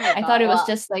 Oh my I thought god. it was Well,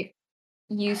 just like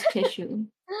used tissue.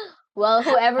 well,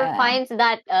 whoever Uh, finds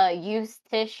that used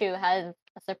tissue has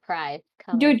a surprise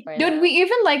coming for dude, we them.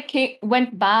 even like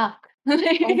went back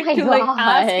Oh my to like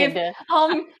ask if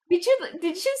god.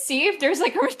 did you see if there's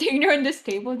like a retainer on this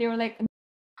table? They were like,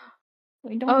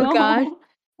 I don't Oh know. gosh,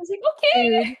 I was like,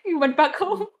 okay. dude. We went back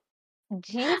home.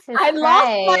 Jesus I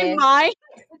lost my Christ. mind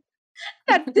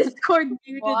that Discord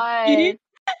muted me. What?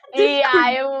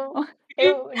 Discord.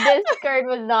 Yeah, Discord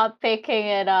was not picking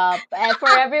it up. And for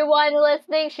everyone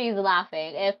listening, she's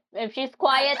laughing. If she's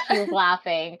quiet, she's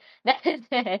laughing. That's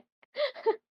it.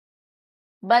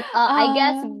 But I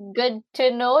guess Uh, good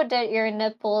to know that your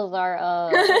nipples are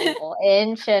 1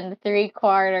 inch and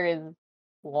 3/4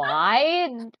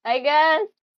 wide. I guess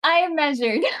I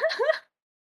measured.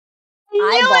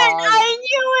 I knew it! eyeballed. I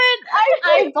knew it! I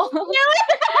freaking Eyeball. knew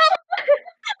it!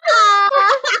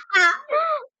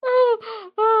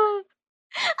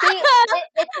 See,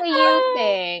 it's a you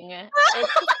thing.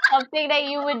 It's something that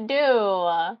you would do,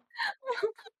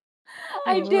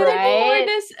 I did it for right?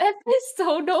 this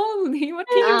episode only. What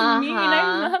do you mean?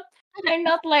 Uh-huh. I'm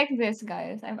not like this,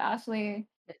 guys.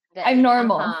 I'm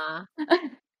normal. Uh-huh.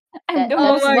 I'm the Oh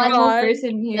most my normal god.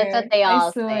 person That's what here. they I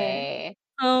all swear. say.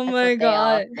 Oh That's what my they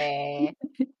all god. say.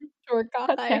 Sure, God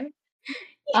Kakai. damn.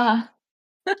 Uh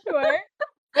Sure.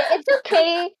 It's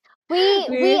okay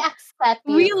We accept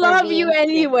you We for love you being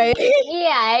anyway. tricky.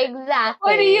 Yeah,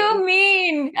 What do exactly. you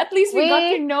mean? At least we got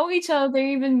to We know each other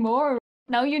even more.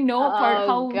 Now you know apart Oh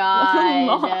how God.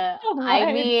 long. I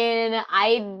What? mean,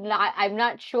 I'm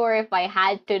not sure if I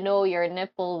had to know your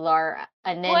nipples are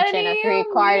an inch What do and a three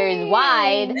you quarters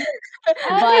wide, mean?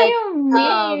 What do but you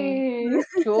um mean?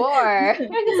 sure.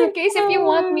 No, just in case if you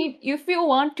want me, if you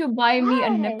want to buy me a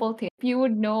What? nipple tape, you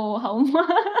would know how much.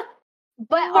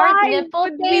 But aren't Why nipple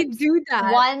would we tapes do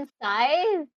that? one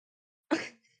size?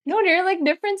 No, they're like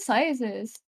different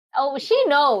sizes. Oh, she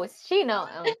knows. She know.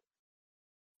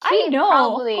 I She know, of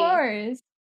probably. course.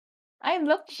 I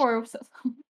looked sh-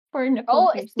 for nipple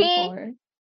Oh, tapes see, before.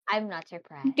 I'm not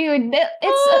surprised. Dude,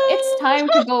 it's time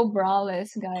to go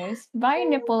braless, guys. Buy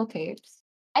nipple tapes.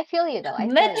 I feel you though. I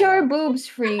feel Let you your though. boobs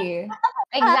free.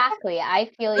 Exactly. I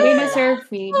feel you They for that. deserve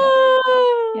freedom.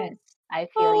 Yes. I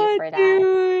feel you Oh, for that.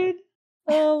 dude.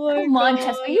 Oh my Come on,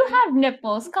 Cheska, god. you have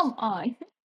nipples. Come on.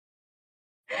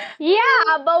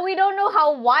 Yeah, but we don't know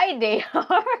how wide they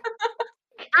are.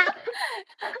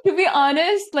 To be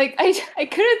honest, like I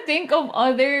couldn't think of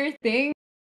other things,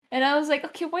 and I was like,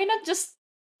 okay, why not just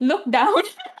look down?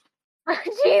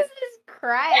 Jesus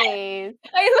Christ.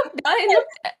 I looked down. I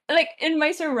looked like in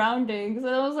my surroundings,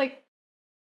 and I was like,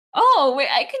 oh wait,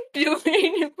 I can do it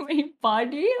in my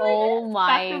body, Oh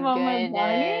like fact my about my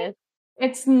body. goodness.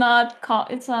 It's not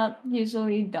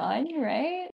usually done,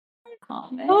 right?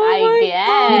 Common. Oh I my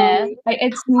guess. god.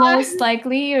 It's most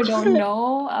likely you don't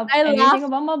know I anything laughed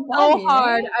about my so body,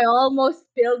 hard. right? I almost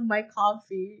spilled my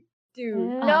coffee.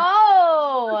 Dude.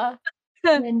 Ah,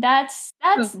 No. then that's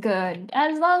good.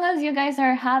 As long as you guys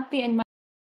are happy and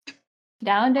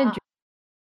down the Ah,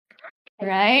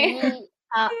 right? ye-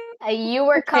 uh, you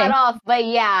were cut Okay. off, but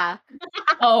yeah.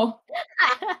 Oh,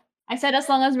 I said as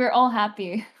long as we're all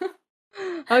happy,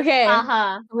 Okay.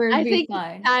 Uh-huh. we'll I be think it's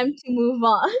fine. time to move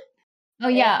on. Oh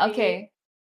yeah, okay.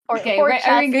 Okay, For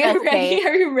are we Cheska's good? Ready? sake.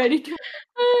 Are you ready to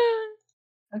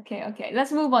Okay, okay.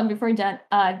 Let's move on before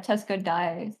Cheska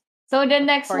dies. So the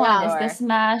next For one is Yeah. the sure.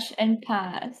 smash and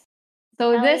pass.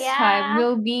 So Oh this time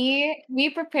yeah. we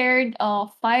prepared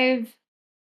 5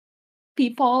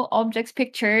 people, objects,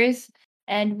 pictures,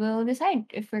 and we'll decide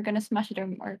if we're gonna smash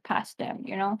them or pass them,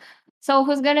 you know? So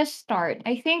who's gonna start?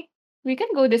 I think we can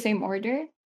go the same order,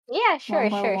 Yeah, one sure,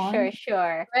 by sure, one. sure,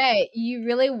 sure. Right. You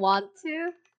really want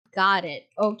to? Got it.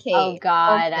 Oh Okay.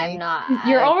 God, I'm Okay. not.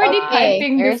 You're Oh already God, Okay.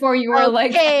 typing you're before you were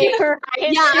like Okay.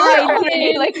 right. Yeah, you were I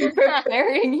already did. like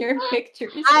preparing your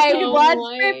pictures. I Oh was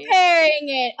my. preparing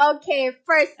it. Okay,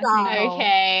 first Okay, off. go.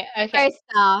 Okay, okay, First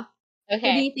off. Who do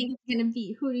okay. you think it's gonna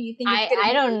be? Who do you think it's gonna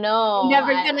I be? don't know. You're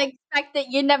never gonna expect it.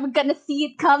 You're never gonna see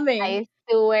it coming. I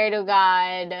swear to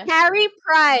God. Carey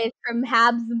Price from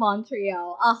Habs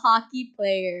Montreal, a hockey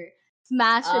player.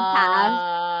 Smash or pass?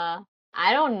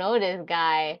 I don't know this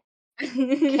guy.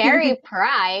 Carey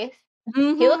Price. He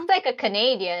hmm looks like a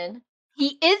Canadian.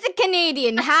 He is a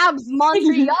Canadian. Habs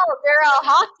Montreal. They're a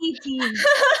hockey team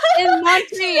in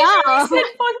She literally Montreal. said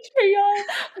Montreal,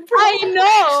 I bro.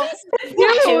 know, She said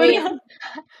I dude. mean, Montreal.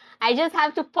 I just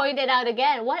have to point it out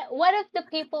again. What if the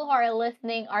people who are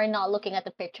listening are not looking at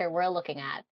the picture we're looking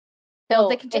at? Well,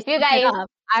 they So can if just you look it guys up.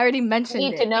 I already mentioned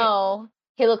need to it. know,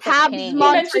 he looks like a Habs You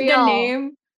Canadian. mentioned the Montreal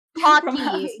name from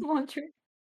House hockey.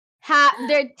 Montreal.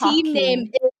 Their team name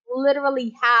Hockey. is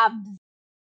literally Habs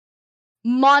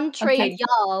Okay.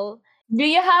 Montreal. Do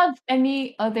you have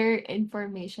any other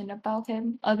information about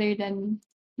him other than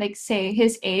like say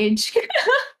his age?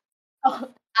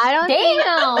 Oh, I don't think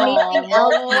anything damn!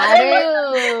 else What are matters.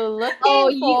 you Oh,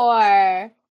 looking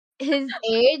for? his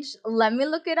age. Let me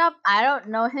look it up. I don't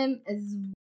know him as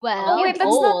Oh, Oh well. he's wait,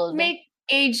 let's not old. make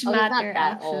age Oh, he's not matter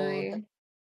that old. actually.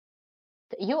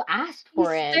 You asked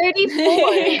for He's it. 34.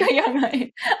 Kaya nga eh.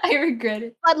 I regret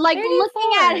it. But like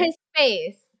looking at 34. his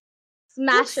face,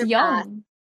 smash Looks or pass. young.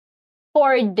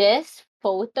 For this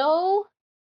photo,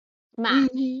 smash.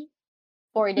 Mhm.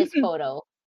 For this photo.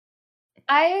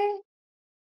 I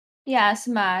yeah,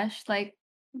 smash. Like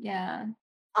yeah.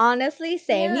 Honestly,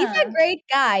 same. He's a Yeah. great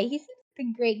guy. He's a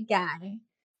great guy.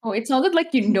 Oh, it sounded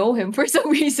like you know him for some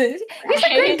reason. He's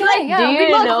a great Right? guy. Do Yeah, we you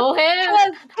know. know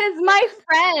him? Cause my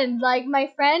friend,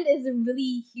 my friend is a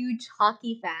really huge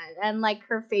hockey fan, and like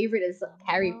her favorite is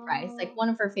Carey Price, like Oh. one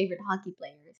of her favorite hockey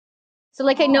players. So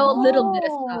like I know a little bit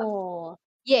of stuff. Oh,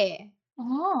 Yeah.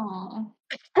 Oh.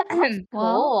 that's Well,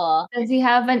 cool. does he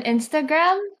have an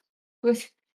Instagram? With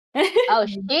Oh,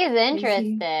 she's Is he?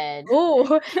 interested.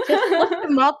 Oh, just look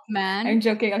him up, man. I'm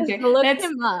joking. Just Okay. look Let's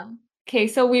him up. Okay,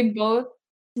 so we both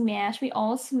smashed. We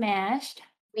all smashed.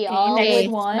 We Okay, all next Okay.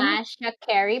 would one. smash a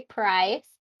Carey Price.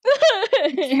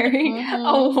 carry a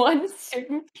Mm-hmm. one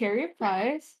certain carry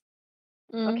prize.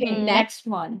 Okay, Mm-hmm. next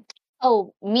one.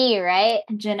 Oh, me, right?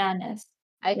 Jananas.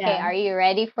 Okay, Yeah. are you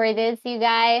ready for this, you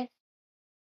guys?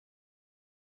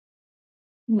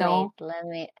 Wait, No. let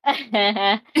me.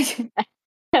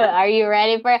 Are you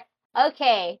ready for?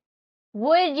 Okay.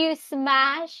 Would you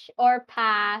smash or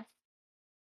pass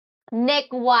Nick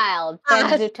Wilde from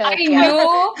Pass. I Zootopia?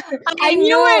 knew, I I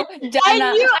knew it. knew, I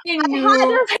Jana, knew. I I had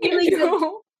knew, a I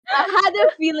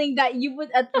feeling that knew. you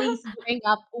would at least bring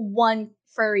up one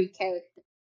furry character.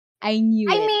 I knew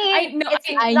I it. mean, I know, it's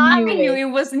I not. knew I knew it. it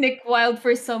was Nick Wilde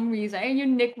for some reason. I knew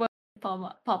Nick Wilde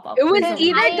pop It up for was Because some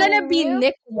either I reason. gonna be knew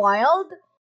Nick Wilde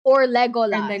or Or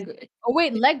Legolas. Lego. Oh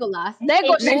wait, Legolas.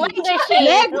 it's Legoshi. legacy.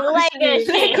 It's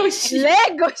Legoshi. legacy.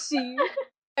 Lego. Legoshi.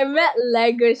 I met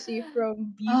Legoshi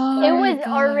from It Oh Beastars. my was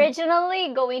god.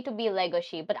 originally going to be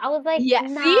Legacy, but I was like, Yeah,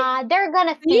 see? nah, they're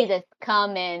gonna See? see this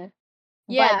coming.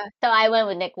 But Yeah. so I went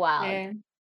with Nick Wilde. Okay.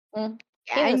 Mm,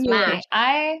 Yeah, he's I a knew it. smash.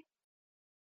 Okay.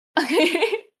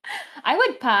 Okay. I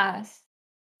would pass.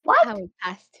 What? I would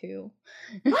pass too.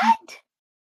 What?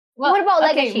 Well, What about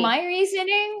okay, Legacy? my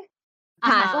reasoning,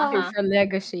 Pass too well, for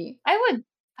Legacy. I would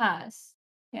pass.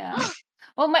 Yeah.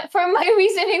 Well, for my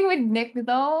reasoning with Nick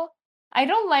though, I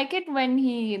don't like it when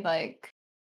he like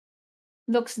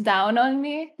looks down on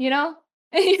me, you know?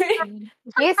 He's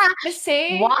Let's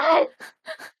say what?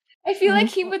 I feel like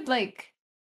he would like,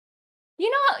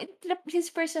 you know, his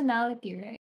personality,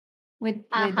 right? Uh With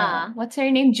huh. what's her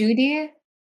name, Judy?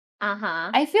 Uh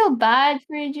huh. I feel bad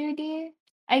for Judy.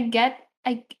 I get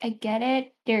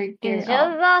it. He's They're just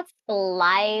a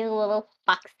sly little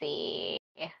foxy.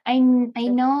 I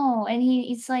know, and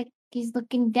he's like he's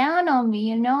looking down on me,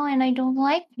 you know, and I don't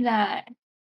like that,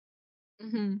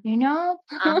 Mm-hmm. you know.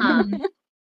 Uh huh. Mm-hmm.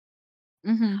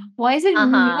 Mm-hmm. Why is it? Uh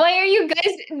huh. Why are you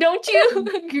guys? Don't you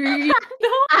agree? No.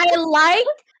 I like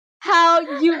how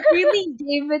you really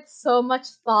gave it so much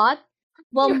thought.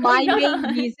 Well, Why my main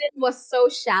not? reason was so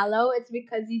shallow. It's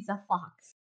because he's a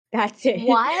fox. That's it.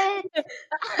 What?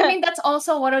 I mean, that's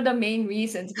also one of the main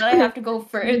reasons, but I have to go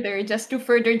further just to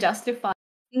further justify.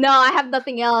 No, I have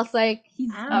nothing else. Like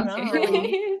I don't he's furry. know.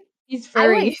 Okay. He's I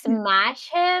would furry. smash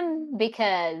him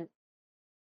because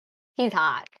he's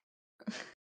hot.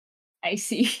 I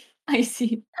see. I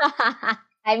see.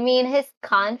 I mean, his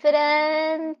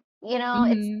confidence,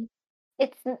 Mm-hmm.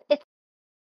 it's it's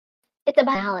it's a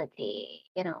personality,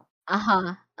 Uh-huh.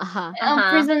 Uh-huh. Uh-huh. You really took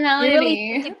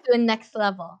Personality. it to a next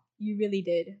level. You really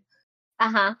did.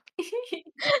 Uh-huh.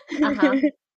 Uh-huh.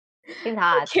 He's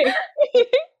hot. Okay.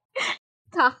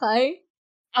 Kakay.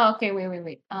 Oh, okay,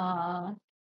 wait.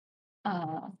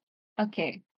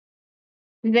 Okay.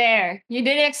 There. You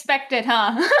didn't expect it,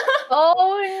 huh?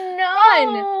 Oh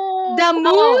One. no! The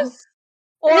Oh, moose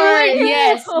or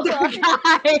yes. the Not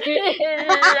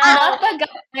No. guy? the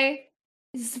guy.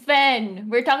 Sven.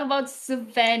 We're talking about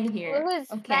Sven here. Who's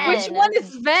Okay. Which Sven? one is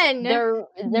Sven? The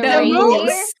The The reindeer? moose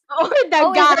moose. or the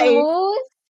Oh, is it a guy? moose?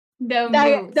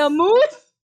 The The moose. moose?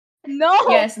 No,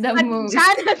 Yes, the but moose.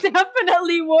 Jana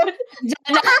definitely would.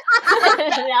 Jana,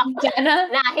 No. Jana,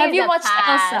 Nah, have he's you a watched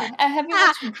pass. Elsa? Have you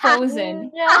watched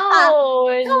Frozen?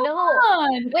 No, Come no.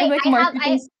 on. I'm Wait, like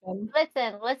marketing stuff.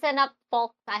 listen up,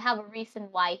 folks. I have a reason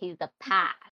why he's a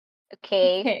pass.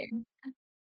 Okay. Okay.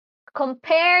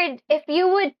 Compared, if you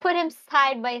would put him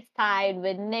side by side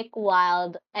with Nick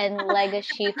Wilde and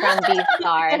Legacy from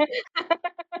Beastars,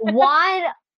 one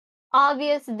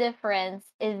obvious difference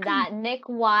is that Nick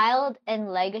Wilde and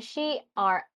Legacy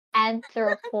are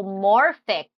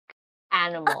anthropomorphic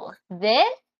animals. This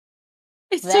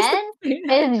It's just a then plain is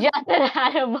animal. just an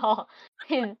animal.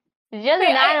 He's just Wait,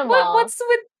 an animal.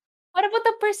 what about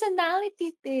the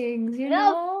personality things, you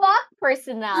No, know? fuck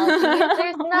personalities.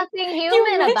 There's nothing You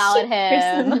human about mentioned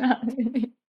him.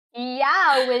 personality.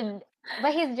 Yeah,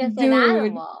 but he's just an Dude,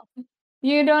 animal.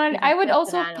 you don't He's I would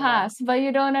just an also animal. pass, but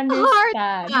you don't Hard understand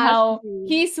pass, how dude.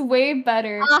 he's way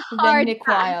better A than hard Nick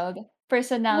pass. Wilde, What?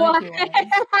 personality-wise.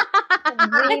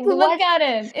 Like, look What? at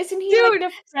him. Isn't he like Dude,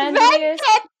 the Sven friendliest?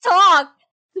 can't talk.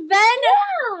 Sven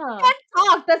Yeah, can't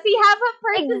talk. Does he have a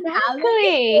personality?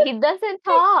 exactly. He doesn't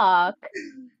talk.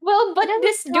 Well, He but doesn't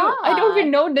this dude, I don't talk.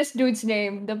 even know this dude's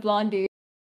name, the blondie.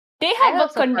 They I have a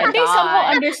also they somehow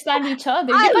forgot. understand each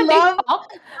other. I But they love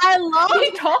talk. I love They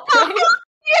talk, how right?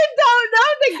 you don't know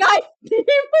the guy's name,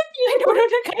 but you I don't know know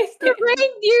the guy's the name.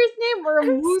 reindeer's name or a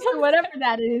I'm moose so or whatever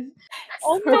that is.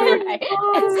 Oh my Sven. Right.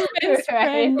 It's Sven's Right.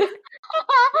 friend.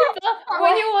 Diba?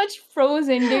 When you watch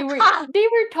Frozen, they were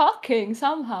talking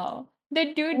somehow.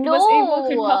 the dude was able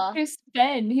to talk No. to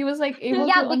Sven. He was like able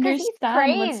Yeah, to because he's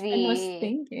understand what Sven was crazy.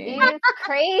 thinking.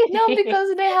 He's No, crazy.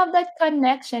 because they have that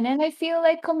connection, and I feel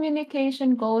like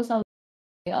communication goes a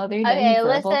way other than Okay,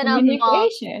 verbal listen up, Mom.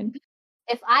 communication.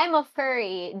 If I'm a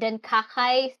furry, then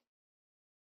Kakai's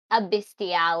a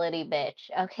bestiality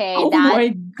bitch. Okay, Oh my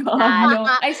god, that no.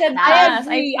 I said I that pass.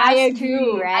 I agree. I passed agree.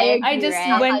 too. I right, I agree. just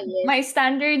right. Kakai went, is. my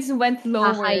standards went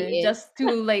lower Kakai is. just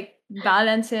to like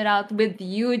balance it out with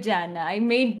you, Jana.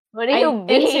 What do I you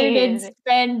inserted mean?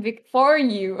 Sven for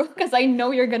you because I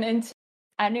know you're gonna insert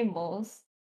animals.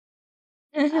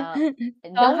 Uh, A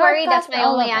don't hard worry, pass that's for my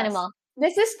all only of us. animal.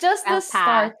 This is just the I'll pass.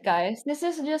 start, guys. This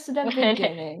is just the it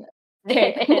beginning.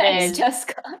 Okay, next, is.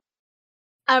 Jessica.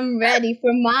 I'm ready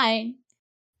for mine.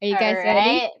 Are you All guys ready?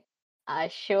 right. Are you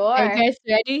Sure. guys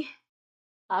ready?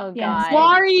 Oh Yes, God. yes.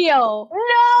 Wario!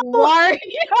 No! Wario!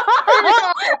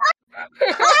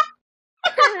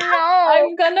 No!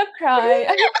 I'm gonna cry.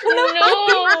 I'm gonna fucking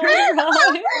No!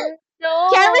 cry.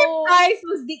 Carrie No! Price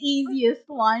was the easiest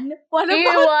one. What He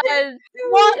about was.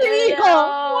 Wario? What What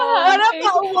No! happened?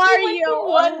 about He went from Wario?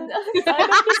 one side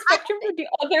of the spectrum to the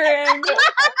other end. It,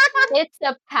 it's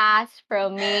a pass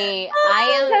from me. I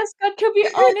am. Jessica, to be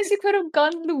honest, you could have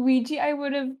gone Luigi. I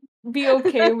would have be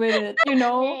okay with it, you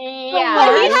know? The But he Yeah.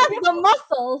 Mario. has the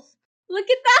muscles. Look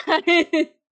at that.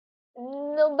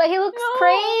 No, but he looks No.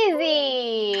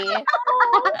 crazy.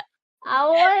 No. I I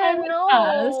wanna would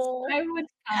pass. know. I would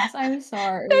pass. I'm Don't you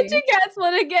sorry. guys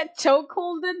want to get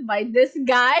chokeholded by this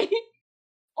guy?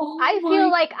 Oh I feel my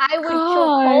like I would choke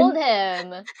god. hold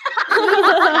him. He's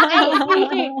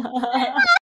tiny.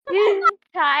 He's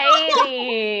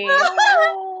tiny.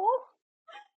 No.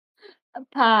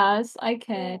 Pass. I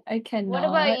can't. I What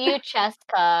about cannot. you,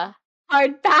 Cheska?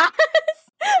 Hard pass.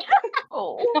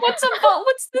 Oh,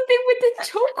 what's the thing with the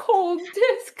chokehold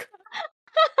disc?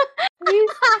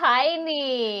 He's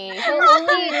tiny. He'll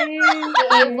only Crazy.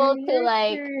 be able to You're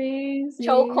like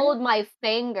choke crazy. hold my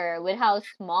finger with how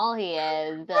small he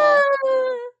is.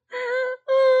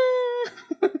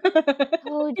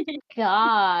 Oh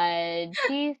God,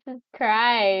 Jesus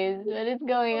Christ, what is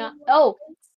going on? Oh,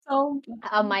 So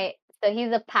bad. my. So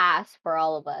he's a pass for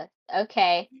all of us.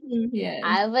 Okay, Yes.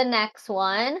 I have a next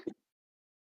one.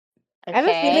 I have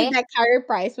a feeling Okay. that Carrie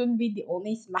Price would be the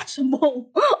only smashable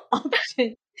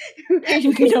option. I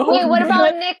Wait, what know.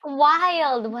 about Nick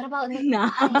Wilde? What about Nick No.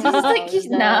 Just like he's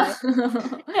Wild? nah.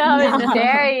 How No.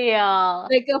 dare y'all?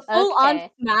 Like a full on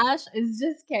Okay, smash is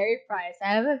just Carrie Price. I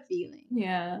have a feeling.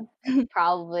 Yeah.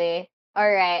 probably. All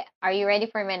right, are you ready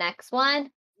for my next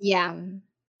one? Yeah.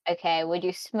 Okay, would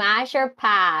you smash or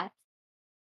pass?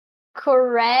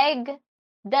 Craig,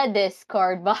 the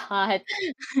Discord bot.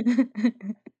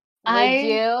 Would I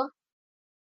you?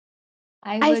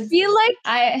 I I would feel like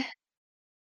I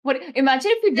what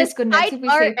imagine if we disconnect despite if we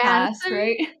our say pass, answer,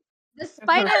 right?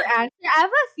 despite our answer, I have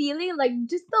a feeling like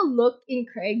just the look in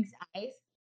Craig's eyes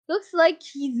looks like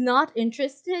he's not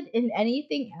interested in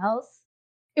anything else.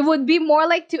 It would be more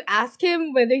like to ask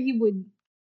him whether he would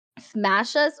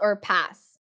smash us or pass.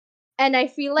 And I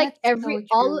feel like That's so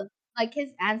true. his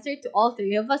answer to all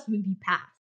three of us would be pass.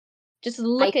 Just I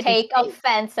look at his take face.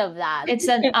 offense of that. It's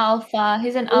an alpha.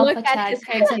 He's an Look alpha at Chad. his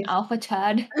Craig's an face. alpha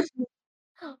Chad.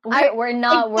 I We're I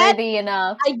not get worthy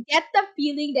enough. I get the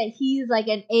feeling that he's like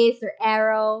an ace or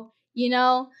arrow, you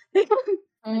know? That's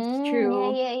Yeah,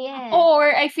 true. yeah, yeah.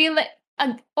 Or I feel like,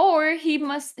 or he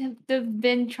must have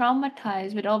been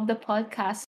traumatized with all the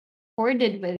podcasts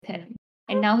recorded with him,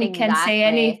 and now he can't say Exactly.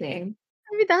 anything.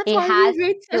 Maybe that's He why he has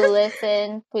hates to us.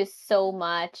 listen to so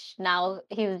much. Now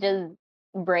he's just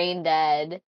brain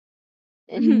dead.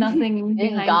 It's, Nothing it's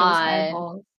behind those gone.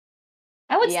 eyeballs.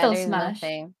 I would Yeah, still there's smash.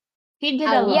 nothing. He did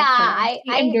I a would Yeah, lot for us. I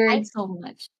He I endured I so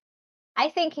much. I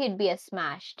think he'd be a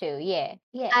smash too. Yeah,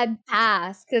 yeah. I'd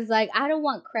pass because like I don't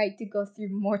want Craig to go through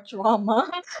more trauma.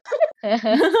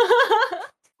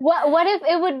 What if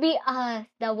it would be us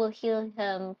that will heal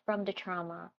him from the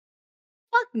trauma?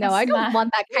 Fuck I no, I don't smash.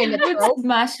 want that kind of I would trope.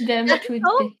 smash them That's through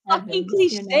so the fucking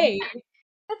heavens, you know? cliche.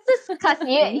 That's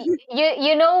disgusting.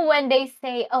 You know when they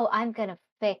say, "Oh, I'm gonna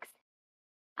fix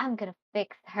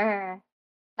her."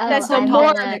 That's Oh, Says the so I'm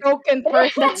more gonna toxic. broken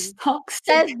That's person. Says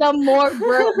toxic. the more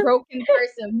broken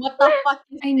person. What the fuck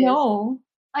is I this? know.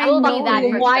 I we'll be know, that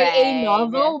Fucking for right? YA Craig.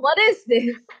 novel? What is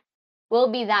this?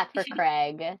 We'll be that for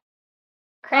Craig.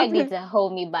 Craig needs a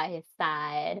homie by his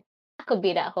side. I could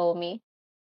be that homie.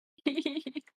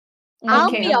 I'll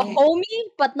Okay, be a Mm-hmm. okay. homie,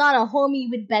 but not a homie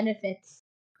with benefits.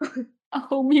 A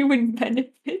homie with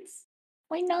benefits.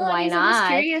 Why not? Why He's a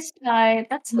not? mysterious type.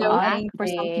 That's No, hot thank for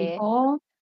some you. Exactly. people.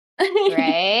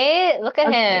 Right? Look at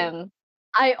Okay. him.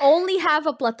 I only have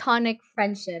a platonic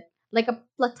friendship. like a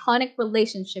platonic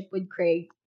relationship with Craig.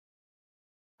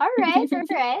 All right, all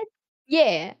right.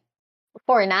 Yeah.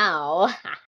 For now.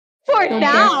 For So Right.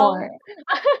 now. therefore,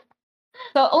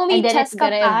 so only And then it's Cheska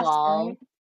gonna passed, evolve. right?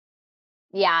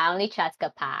 Yeah, only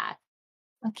Cheska passed.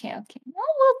 Okay, okay.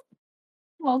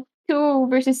 Well, 2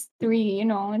 versus 3.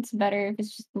 It's better if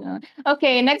it's just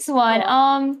Okay, next one.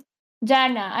 Cool.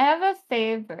 Jana, I have a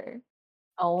favor.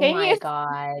 Oh Can my you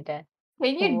god.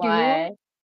 can you do What?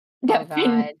 Oh my the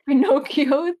god.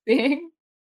 Pinocchio thing?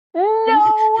 No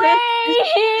way!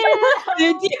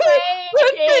 Did No you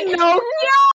put way!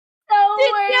 Pinocchio? No Did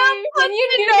you way! put Can you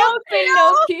do the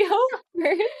Pinocchio? Pinocchio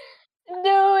first?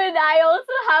 Dude, I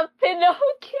also have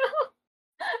Pinocchio.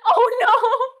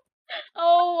 Oh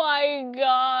Oh my god.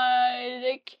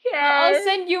 I no! I'll can't.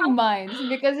 send you mine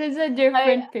because it's a I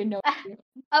different Pinocchio.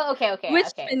 Oh, okay, okay, Which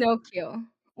okay. Pinocchio?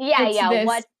 Yeah, It's yeah. this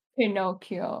What?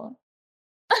 Pinocchio.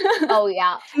 Oh,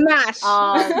 yeah. Smash.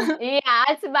 Yeah,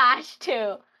 Smash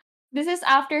too. This is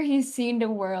after he's seen the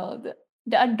world.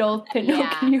 The adult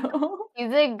Yeah. Pinocchio.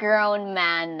 He's a grown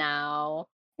man now.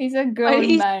 He's a But grown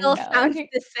he man still now. sounds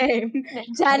the same.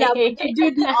 Jana, would you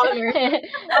do the honor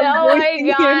of Oh my voicing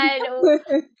god.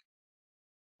 him?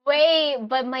 Wait,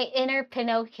 but my inner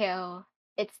Pinocchio,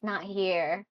 it's not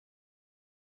here.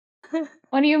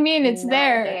 What do you mean? It's Not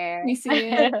there. here. We see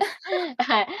it.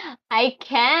 I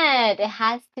can't. It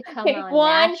has to come Okay, out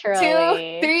 1, 2,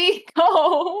 naturally. 3,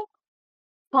 go.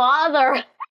 Father, I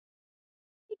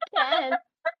can't.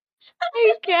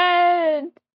 I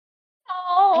can't. I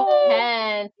Oh,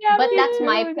 can't. you have But to that's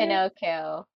my do this.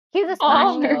 Pinocchio. He's a smash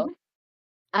Father. too.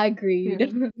 Agreed.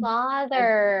 Dude,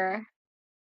 Father.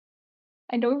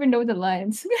 I don't even know the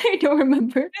lines. I don't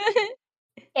remember.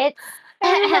 It's I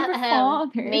don't remember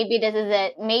father. maybe this is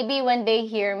it. Maybe when they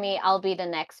hear me, I'll be the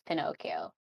next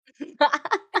Pinocchio.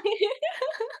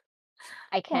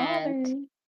 I can't. Father.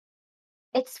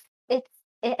 It's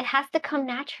it has to come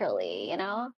naturally, you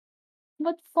know?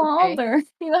 But Okay. father,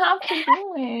 you have to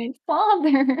do it.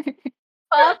 Father.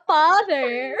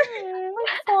 Father.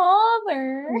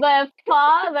 Father. But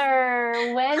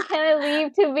father, when can I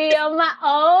leave to be on my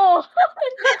own?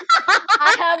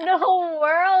 I have the whole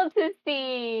world to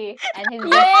see. And he's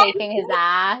just Yay! shaking his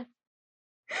ass.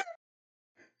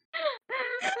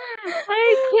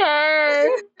 I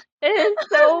can't. It's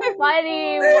so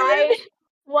funny.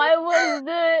 What was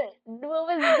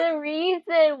the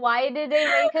reason? Why did they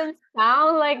make him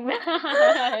sound like that?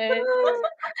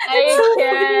 It's I so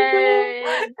funny, bro.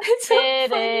 can't. It's so It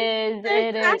funny. is.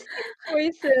 It is. Sarcastic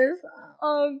choices.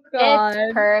 Oh It's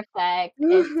god. perfect.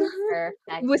 It's It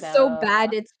perfect was so though.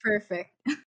 bad it's perfect.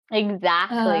 Um,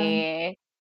 Exactly.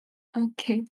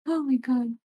 okay. Oh my god.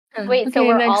 Wait, so Okay,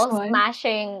 we're next all one.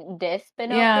 smashing this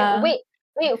Pinocchio? Yeah.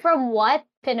 Wait, from what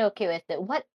Pinocchio is it?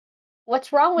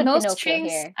 What's wrong with No Pinocchio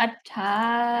strings here?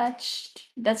 attached.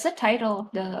 That's the title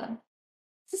of the.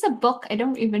 This is a book. I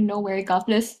don't even know where I got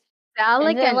this. Is that Is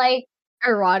like it an like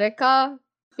erotica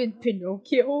with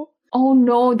Pinocchio? Oh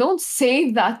no, don't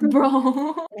say that,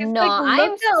 bro. It's no, like look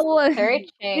I'm at what searching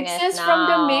It it says from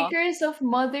the now. makers of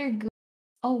Mother Goose.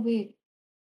 Oh wait.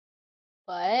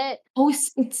 What? Oh,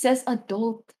 it says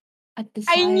adult at the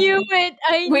I knew side. it.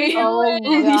 I Wait. knew Oh it.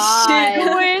 Holy I shit. god.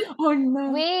 knew it. Oh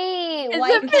no. Wait, It's why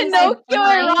a It can't says I Pinocchio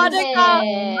adult at find the erotica.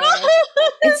 side. it?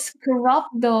 It's corrupt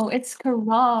though. It's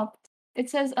corrupt. It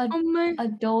says Oh my.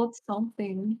 adult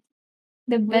something.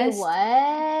 The Wait, best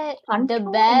what? The Pancho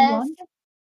in best London?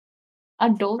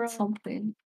 Adult from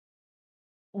something.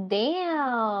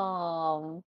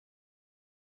 damn.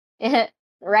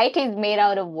 Writing's made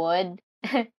out of wood.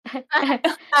 Wait,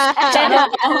 Shut up.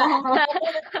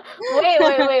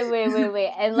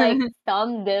 wait. And like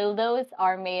some dildos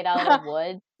are made out of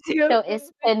wood. So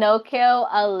is Pinocchio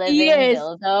a He living is.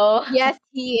 dildo? Yes,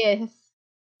 he is.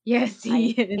 Yes, he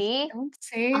I is. see. Don't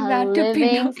say A that to living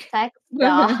Pinocchio. sex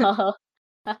doll.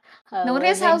 A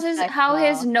Notice living sex how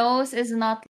his doll. nose is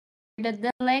not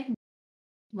the leg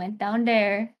went down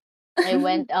there. It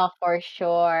went up for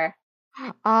sure.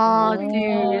 Oh, dude.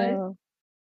 Mm,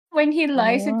 When he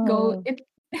lies, mm. the- It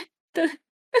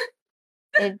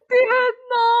Dude,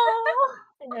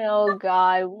 no. Oh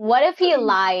God. What if he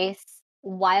lies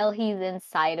while he's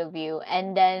inside of you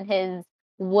and then his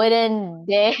wooden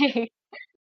dick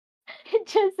it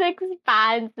just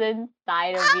expands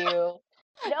inside of you?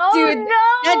 Dude,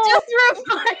 that Oh just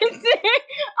reminds me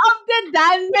of the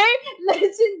Danmei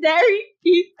legendary no!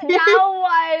 keeper.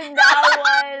 That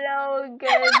one, oh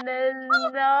goodness,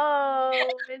 no.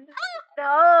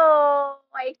 No,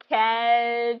 I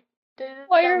can't. This is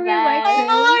Why the are we like best. this?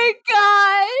 Oh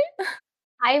my god.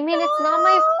 I mean, it's not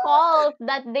my fault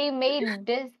that they made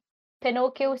this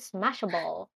Pinocchio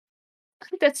smashable.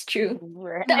 That's true.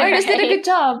 Right. The artist did a good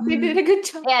job. They did a good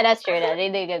job. Yeah, that's true. They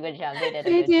did a good job. They did a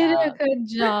They good did a job. good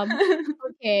job.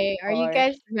 Okay, are you Or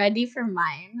guys ready for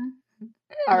mine?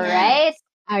 all right. Yes.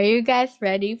 Are you guys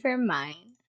ready for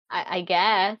mine? I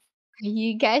guess. Are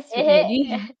you guys Hit,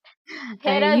 ready? Are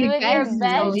hit us you with guys your I'm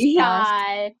best so ready? sus.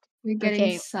 shot. We're getting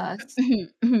Okay. sus.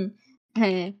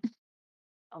 Okay,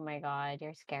 Oh my god,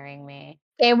 you're scaring me.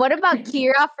 what about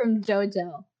Kira from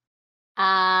JoJo?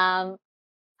 Um,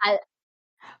 I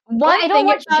well, One I don't thing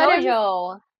watch about him,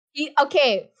 JoJo.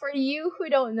 okay, for you who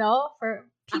don't know, for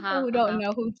people who don't Uh-huh.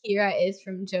 know who Kira is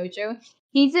from JoJo,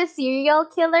 he's a serial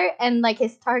killer and like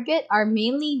his target are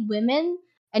mainly women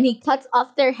and he cuts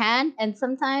off their hand and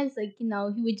sometimes like, he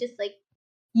would just like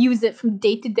use it from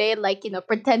day to day, like,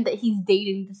 pretend that he's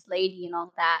dating this lady and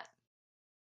all that.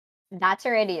 That's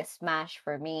already a smash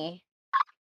for me.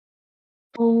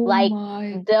 Oh Like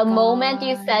my the moment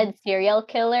you god. said serial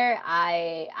killer,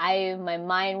 my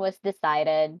mind was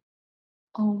decided.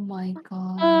 Oh my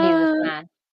god. He's a Uh, smash.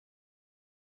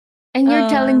 And you're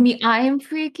telling uh, me I'm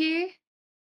freaky?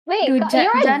 Wait, Dude,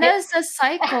 Jana's a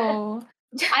psycho.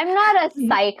 I'm not a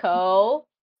psycho.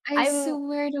 I I'm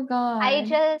swear to I God.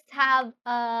 just have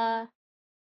a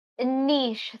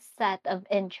niche set of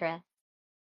interests.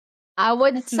 I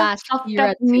would That's a smash fucked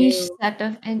Kira up niche too. set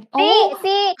of See, oh,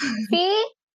 see, see,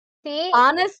 see,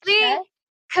 Honestly, right?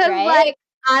 because Right? like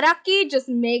Araki just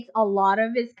makes a lot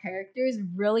of his characters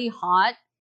really hot.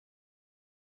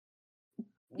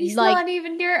 he's Like not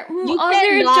even there. you Other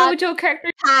cannot JoJo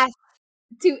characters. pass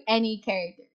to any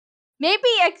character. Maybe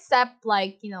except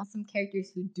like, some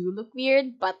characters who do look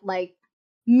weird, but like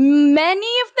many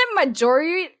of them,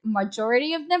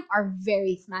 majority of them are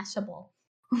very smashable.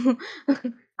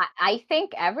 I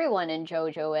think everyone in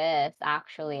JoJo is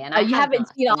actually, and I You have haven't not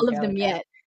seen seen all of them JoJo. yet.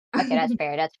 Okay, that's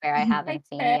fair. That's fair. I I haven't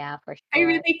seen, can't. yeah, for I sure.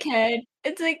 really can't.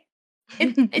 It's like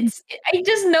I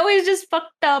just know he's just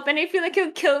fucked up and I feel like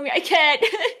he'll kill me. I can't.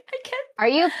 I can't. Are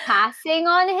you passing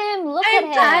on him? Look at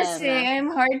I'm passing.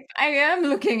 him. I am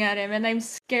looking at him and I'm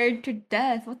scared to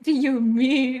death. What do you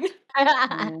mean?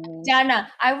 Mm, Jana,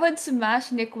 I would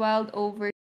smash Nick Wilde over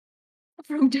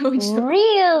from JoJo.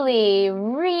 really,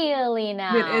 really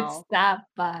But it's now. that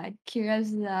bad.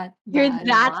 Kira's that You're bad.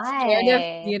 that scared of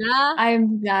Why? Kira?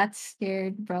 I'm that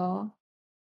scared, bro.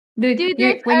 Dude, Dude,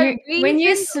 there's a when you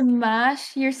reason.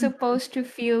 smash, you're supposed to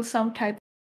feel some type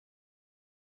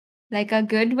like a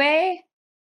good way,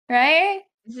 right?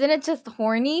 Isn't it just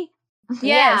horny? Yes,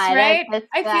 Yeah, right? that's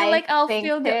I feel I like I'll think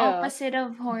feel the too. opposite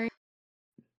of horny,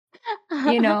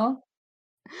 you know?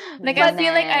 Like I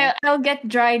feel like Man. I'll get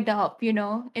dried up,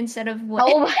 instead of what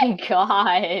Oh my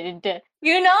god.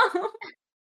 you know?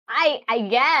 I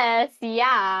guess,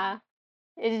 yeah.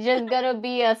 It's just gonna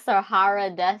be a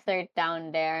Sahara desert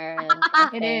down there and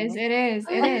It is, nothing. it is,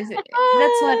 it is.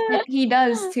 That's what he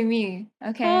does to me.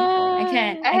 Okay? I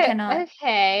can't. I Oh, cannot.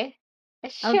 okay.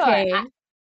 Sure. Okay. Are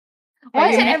Why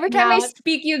is you it Alright. every missing time I out?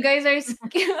 speak, you guys are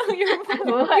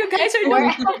What- you guys are the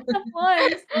We're fucked up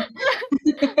ones.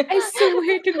 I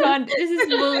swear to God, this is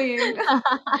bullying.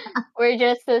 we're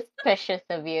just suspicious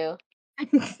of you.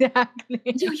 Exactly.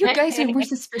 You guys are more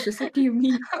suspicious. What do you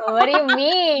mean? What do you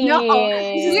No,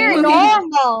 This is we're mean? bullying.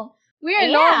 normal. We're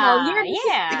normal. Yeah, You're the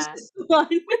yeah. suspicious one.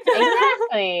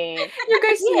 Exactly. You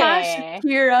guys smashed Yeah.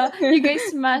 Kira. You guys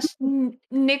smashed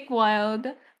Nick Wilde.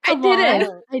 I Come didn't.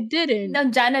 on. I I didn't. No,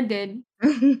 Jana did.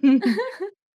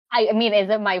 I mean, is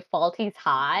it my fault he's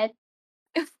hot?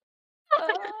 Ah,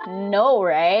 No,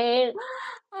 right?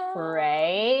 ah.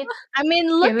 Right? I mean,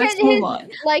 Okay, look let's at move his, on.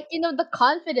 like, the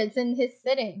confidence in his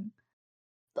sitting.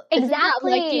 Isn't that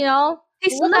like, Exactly.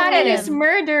 He's Look at planning his him.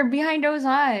 murder behind those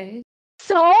eyes.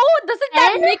 so? Doesn't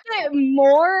that And make it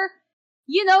more,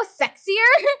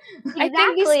 sexier? I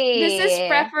think this is exactly.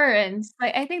 preference.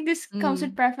 Like I think this comes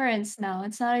with Mm. preference now.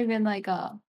 It's not even like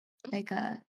a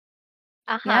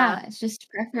Uh-huh. yeah, it's just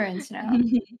preference now.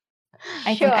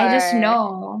 I think I just Sure.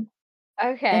 know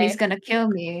that he's Okay. gonna kill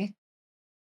me,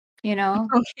 you know?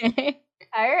 Okay.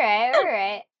 All right. All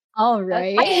right. All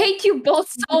right. I Okay. hate you both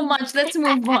so much. Let's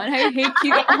move on. I hate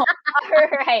you all. All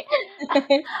right.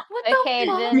 What the Okay,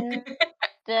 fuck? then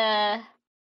the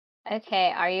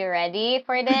okay, are you ready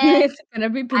for this? It's gonna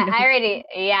be I Pinocchio. already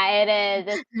yeah, it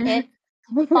is. It's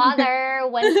father,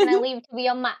 when can I leave to be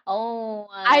on my own?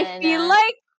 I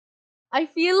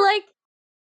feel like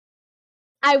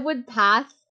I would pass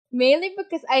mainly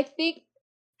because I think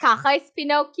Kakai's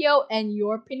Pinocchio and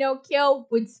your Pinocchio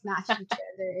would smash each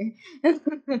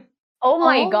other. Oh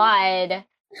my Oh, god.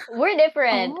 We're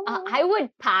different. I oh. would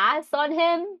pass on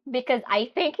him because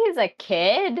I think he's a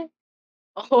kid.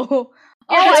 Oh,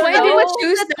 Yeah, oh, that's I why I thought he didn't was So just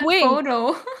choose a that twink.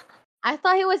 photo. I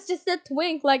thought he was just a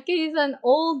twink, like he's an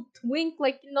old twink,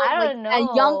 like I like don't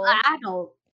a young know.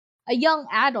 adult, a young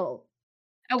adult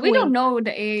We don't twink. know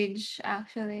the age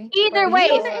actually. Either For way,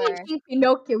 if sure. anything,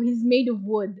 Pinocchio, he's made of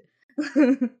wood.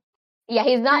 Yeah,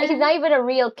 he's not Eh, even a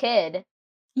real kid.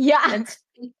 Yeah, that's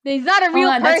he's not a oh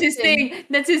real that's his person. thing.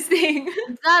 That's his thing.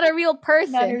 He's not a real Not a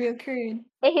person. real kid.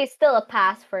 He's still a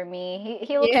pass for me.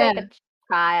 He looks Yeah. like a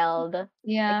child. I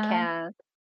Yeah. can't.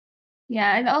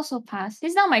 Yeah, I'd also pass.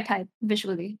 He's not my type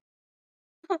visually,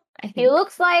 I He think.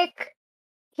 looks like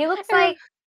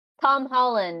Tom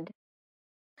Holland.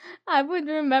 I would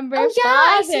remember, Oh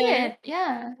yeah, I see Father, it.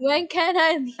 Yeah. when can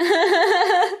I leave?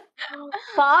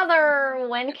 Father,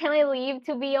 when can I leave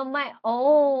to be on my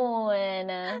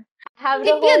own? Have the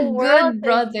He'd be a whole world good to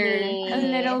brother, a see.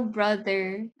 little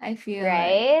brother, I feel like.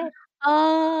 Right?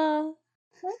 Uh,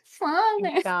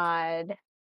 Father. God.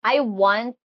 I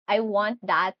want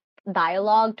that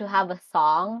dialogue to have a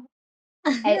song.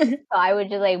 And so I would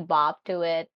just like bop to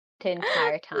it the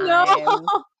entire no, time.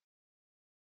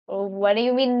 What do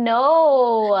you mean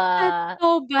no? that's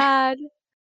so bad.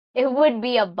 It would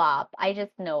be a bop. I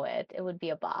just know it. It would be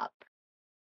a bop.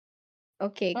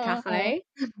 Okay, Mm-mm. Kakai.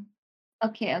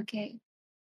 Okay.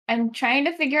 I'm trying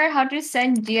to figure out how to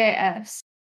send GIFs,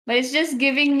 but it's just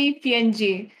giving me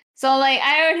PNG. So like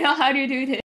I don't know how to do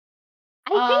this. I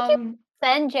think you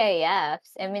send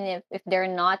JFs. I mean, if they're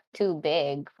not too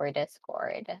big for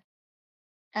Discord.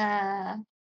 Uh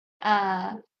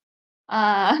uh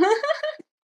uh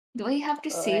do I have to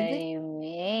What save do it? you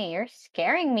mean? You're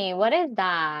scaring me. What is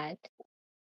that?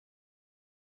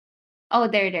 Oh,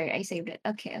 there. I saved it.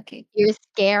 Okay. You're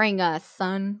scaring us,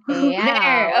 son. Yeah,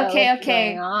 There. Okay, what's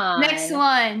going okay. Next on?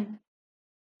 one.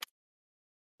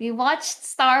 We watched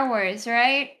Star Wars,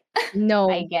 right?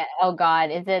 No. Oh God,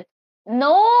 is it?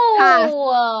 Pass.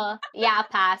 No! Yeah,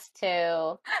 pass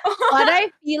too. But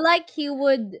I feel like he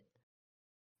would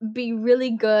be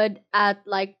really good at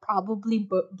like probably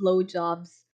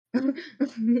blowjobs.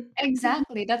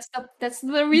 Exactly. That's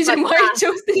the But reason why I pass.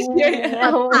 chose this But GIF.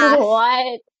 pass.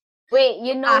 What? Wait,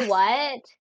 you know Pass. what?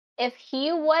 If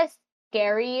he was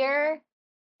scarier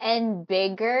and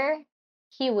bigger,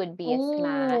 he would be a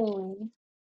smash. Oh.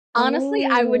 Honestly,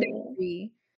 I would Oh.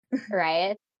 agree.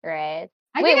 Right? Right.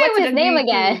 I Wait, think I what's would his name agree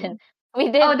again? too. We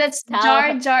Oh, didn't that's Jar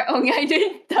tell. Jar. Oh, yeah, I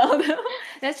didn't tell them.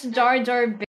 That's Jar Jar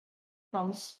Binks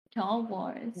from Star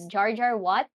Wars. Jar Jar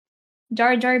what?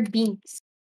 Jar Jar Binks.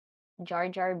 Jar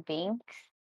Jar Binks?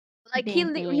 Like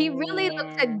Binks. he really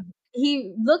looks at Yeah,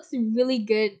 he looks really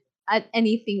good at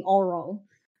anything oral.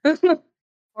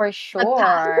 for But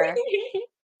pass. sure.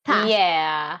 Pass.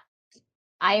 Yeah.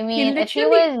 I He mean, if he literally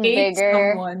was ate bigger,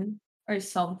 someone or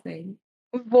something.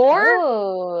 War?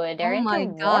 oh, they're Oh into my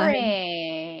god.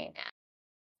 warring.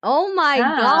 Oh my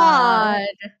Yeah. god.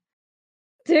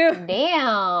 Dude.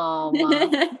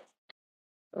 Damn.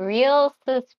 Real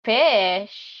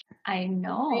suspicious. I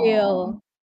know. Real.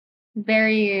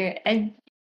 Very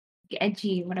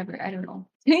edgy, whatever. I don't know.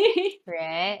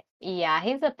 Right? Yeah,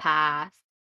 he's a pass.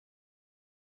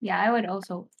 Yeah, I would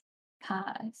also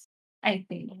pass. I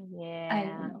think. I don't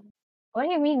Yeah. know. What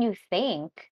do you mean you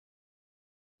think?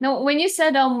 No, when you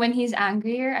said when he's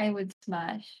angrier, I would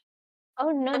smash. Oh,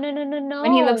 no, no, no, no,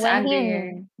 When he no. looks When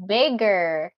angrier. he's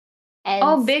bigger and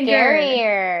Oh, bigger.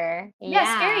 scarier. Yeah,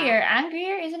 Yeah. scarier.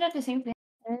 Angrier, isn't that the same thing?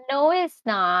 No, it's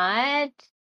not.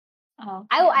 Oh,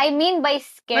 I okay. I mean by Like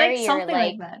scarier, something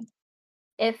like like that.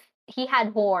 if he had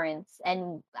horns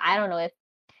and I don't know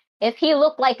if he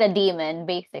looked like a demon,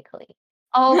 basically.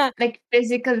 Oh, like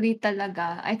physically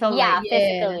talaga. I thought Yeah, like Yeah.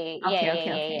 physically. Yeah, okay, yeah,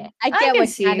 okay, yeah, okay. yeah. I I get can what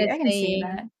see Kat it. is I can see saying.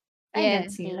 that. I Yeah. can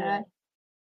see Yeah. that.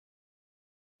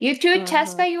 You too, Mm-hmm.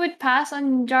 Cheska, you would pass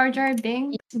on Jar Jar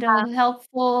Binks, Yeah, the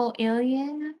helpful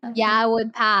alien? yeah, Okay. I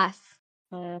would pass.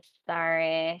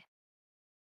 Sorry.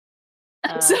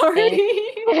 I'm Thanks. sorry.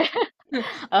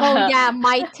 Oh uh, yeah,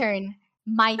 my turn.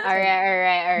 My all turn. right, all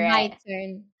right, all My right.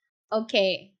 turn.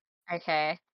 Okay.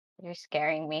 Okay. You're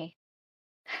scaring me.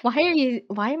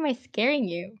 Why am I scaring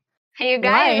you? You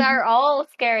guys Why? are all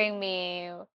scaring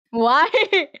me. Why?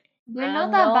 We're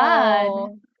not that bad.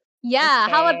 No. Yeah,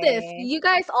 how about this? Okay. You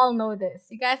guys all know this.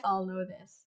 You guys all know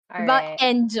this. All About right.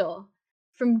 Angel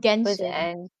from Who's Genshin.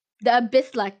 N? The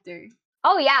Abyss Lector.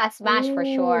 Oh yeah, Smash for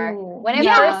sure. Ooh, When I first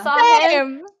Yeah, yeah. saw him,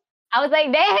 same. I was like,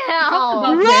 We talked damn.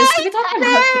 about this. Right? We talked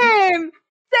about this. Same.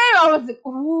 Same. I was like,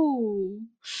 ooh.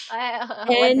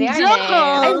 What's your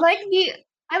I name? Angel. like the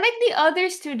I like the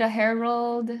others too. The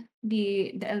Herald,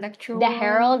 the Electro The one.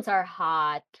 Heralds are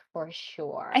hot for I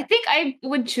sure. think I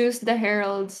would choose the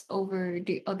Heralds over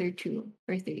the other two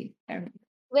or three. I don't know.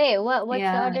 Wait, what's the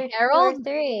Yeah. other two or Herald? You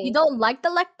three? don't like the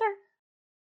Lector?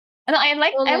 And So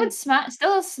I would like,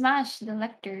 still smash the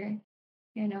Lecter.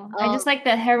 You know, I just oh, like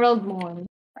the Herald more.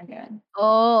 Again.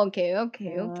 oh, okay,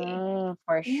 okay, okay,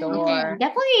 For okay. sure.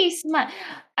 Definitely smart.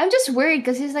 I'm just worried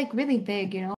because he's like really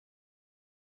big, you know.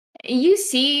 You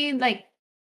see like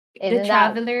the Isn't that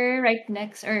traveler right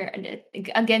next, or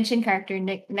a Genshin character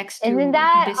next isn't to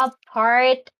that this. a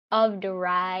part of the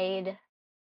ride?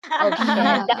 Oh shit.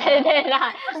 Yeah,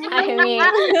 I mean,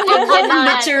 I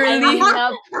cannot. I literally, mean,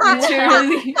 no, no.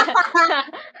 literally.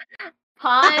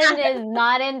 Pun is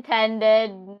not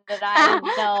intended that I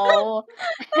know.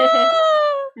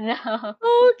 No,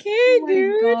 Oh Okay, my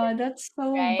dude. god, that's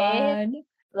so right? bad.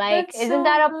 Like, That's isn't so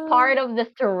that a bad. part of the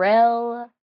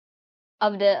thrill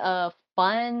of the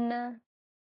fun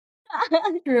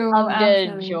True, of the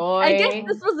actually. I guess joy?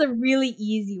 this was a really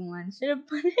easy one. Should have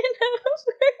put it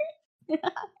over.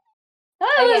 That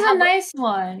Okay, was a nice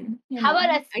one, you how know.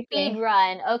 about a speed Okay.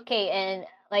 run? Okay, and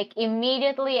like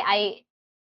immediately I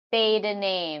say the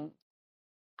name.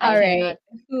 I All cannot right.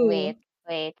 Who? wait,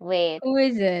 wait, wait. Who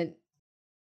is it?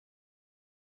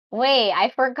 Wait, I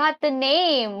forgot the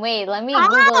name. Wait, let me Google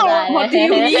How? What do you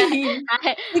that. mean?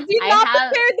 I, Did you I not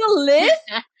have prepare the list?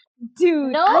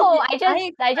 Dude, no, I just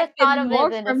expected thought of this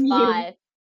more in the from you. spot.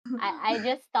 I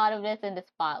just thought of this in the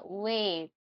spot.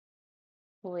 Wait,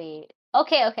 wait.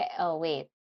 Okay, okay. Oh, wait.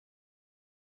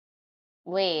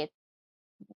 Wait.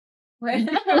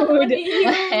 What do Dude. you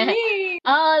mean?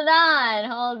 Hold on,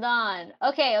 hold on.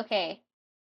 Okay, okay.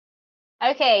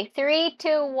 Okay, three,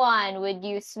 two, one. Would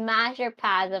you smash or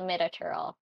pass a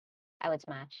mid-turl? I would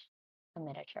smash a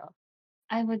mid-turl.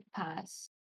 I would pass.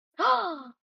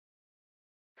 That's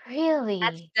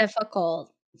Really?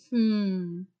 difficult.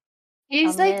 Hmm. A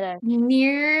He's like mid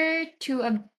near to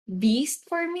a beast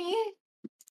for me,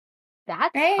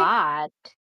 That's right? hot.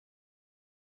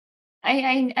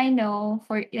 I know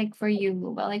for like for you,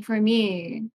 but like for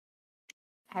me,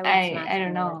 I would I smash a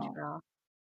don't know. mid-turl.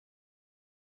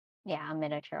 Yeah, a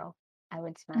mid-turl. I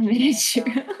would A smash a mid-turl.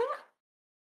 miniature.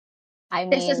 I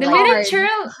This is mean, The like hard. miniature,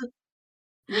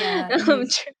 yeah, it I'm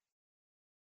is. tr-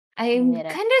 I'm kind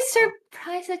of mid-turl.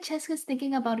 surprised that Cheska's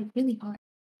thinking about it really hard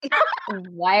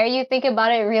Why are you thinking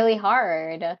about it really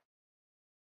hard?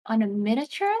 on a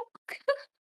miniature.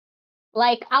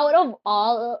 Like out of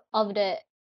all of the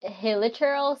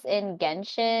hilichurls in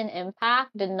Genshin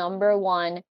Impact, the number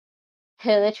one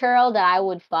hilichurl that I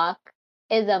would fuck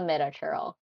is a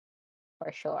mid-turl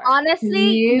for sure. Honestly,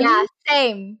 yeah, Really?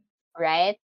 same.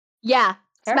 Right? Yeah,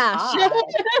 They're smash. hot,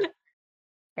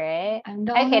 right? I'm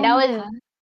the only Okay, one who passed.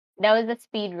 that was the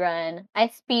speed run. I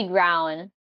speed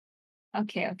round.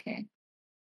 Okay, okay.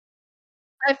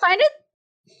 I find it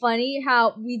funny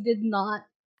how we did not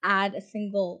add a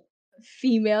single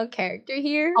female character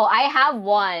here. Oh, I have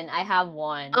one. I have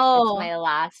one. It's Oh, my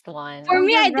last one. for Oh,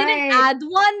 me, you're I didn't right. add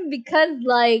one because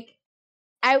like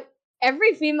I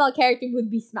every female character would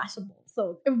be smashable,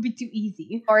 so it would be too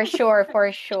easy. For sure,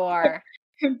 for sure.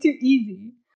 Too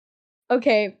easy.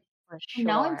 Okay, For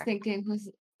Now I'm sure. thinking who's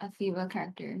a female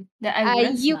character that I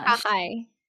wouldn't Yuka smash. Hai.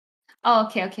 Oh,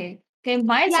 okay, okay. Okay,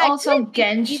 mine's Yeah, I also couldn't pick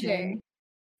either. Genshin.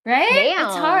 Right? It's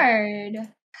Damn. hard.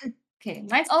 Okay,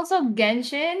 mine's also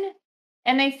Genshin.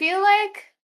 And I feel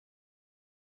like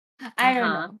I don't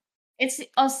Uh-huh. know. It's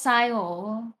Osayo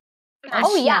or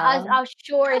Oh yeah, Xiao. a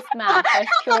sure smash. A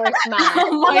sure smash.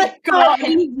 Oh Oh, my that's so god.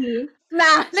 easy.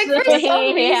 Smash. Like for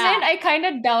some reason, Yeah. I kind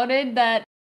of doubted that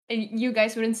you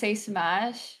guys wouldn't say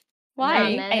Smash. Nah, Why?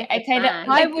 Right? man, I it's kind of smash.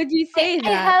 Why like would you say I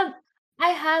that?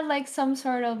 had like some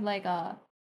sort of like a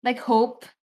like hope,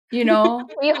 you know?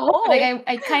 We Like hope.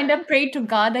 I kind of prayed to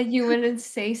God that you wouldn't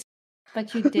say,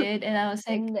 but you did, and I was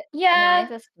like, No, yeah.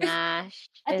 it's a smash.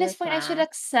 At It's this a point, I should smash.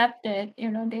 accept it.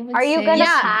 You know, they would Are you say gonna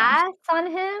Yeah, Smash. pass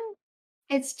on him?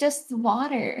 It's just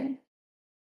water,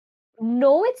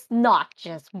 No, it's not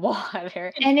just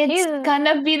water. and it's He's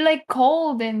gonna be like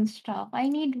cold and stuff. I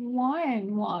need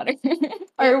warm water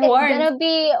or it's warmth. gonna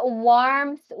be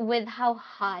warmth with how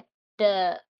hot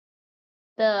the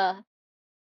the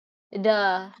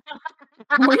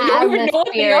We don't even know what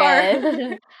they atmosphere are. is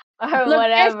or look,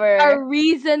 there's a whatever.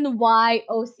 reason why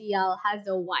OCL has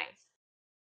a wife.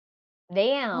 Oh,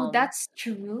 Damn. that's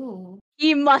true.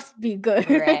 He must be good.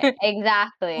 Right. It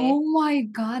Exactly. Oh my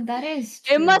god, that is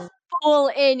must true. pull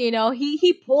in,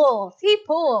 he pulls. He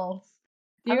pulls.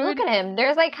 I mean, look Dude, at him.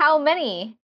 There's like how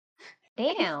many?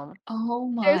 Damn. Oh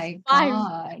there's my 5.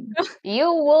 god. You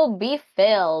will be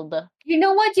filled. You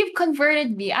know what? You've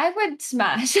converted me. I would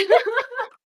smash.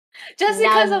 Just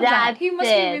Now because of that. that's He must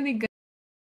be it. really good.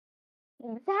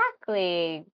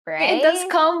 Exactly. It does Right?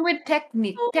 come with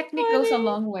technique. So Technique goes a funny.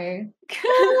 long way. For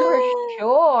Ah.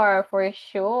 sure. For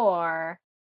sure.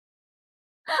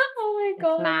 Oh my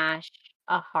god. Smash.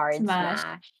 A hard Smash.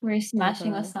 smash. We're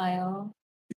smashing a Mm-hmm. style.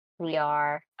 We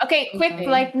are. Okay, quick Okay.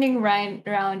 lightning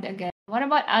round again. What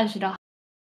about Ajda?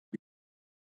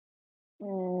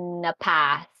 A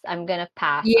pass. I'm gonna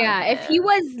pass on Yeah, if he him.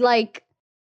 was like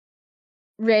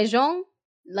Rejong,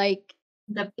 like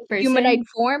The humanoid person?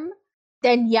 form,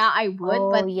 then yeah, I would. Oh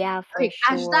But yeah, for like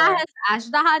sure.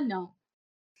 Ashdaha, no.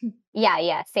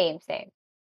 Yeah, same.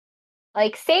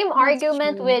 Like same That's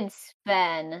argument true. with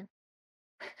Sven.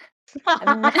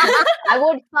 I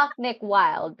would fuck Nick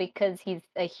Wilde because he's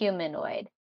a humanoid.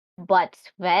 But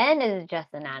Sven is just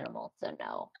an animal, so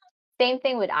no. Same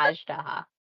thing with Ajdaha.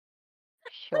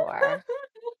 Sure.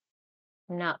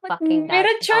 Not But fucking that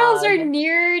Miratrails dog. are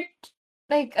near,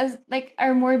 like, as like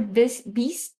are more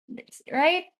beasts,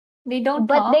 right? They don't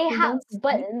But talk. they They have don't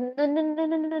but speak.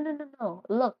 no.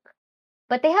 Look.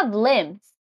 But they have limbs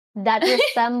that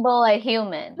resemble a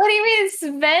human. What do you mean?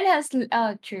 Sven has.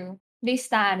 Oh, true. They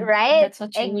stand. Right? That's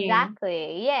what you mean.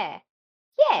 Exactly. Yeah.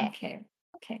 Yeah. Okay.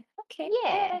 Okay. Okay.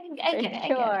 Yeah. I For get it. I get it.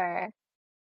 sure.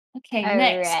 Okay. All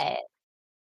Next. right.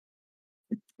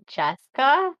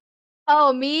 Jessica?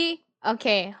 Oh, me?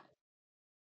 Okay.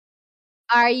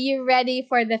 Are you ready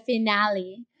for the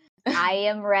finale? I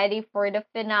am ready for the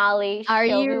finale. Are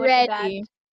Show me you what you got. ready?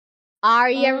 Are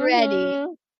you ready?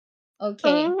 Mm-hmm.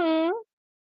 Okay. Mm-hmm.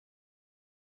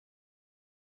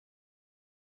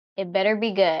 It better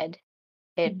be good.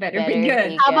 It It better be better good.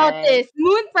 be How about good. this?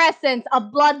 Moon Presence, a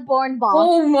Bloodborne boss.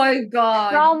 Oh my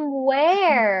god. From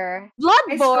where?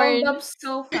 I scrolled Bloodborne. up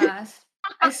so fast.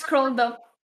 I scrolled up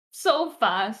so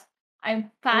fast.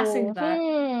 I'm passing that.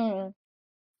 Mm-hmm.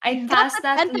 I They got passed the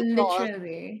that tentacles.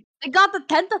 literally. They got the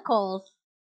tentacles.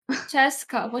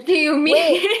 Cheska, what do you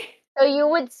Wait, mean? so you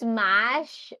would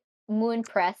smash Moon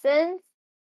Presence?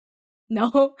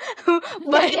 No.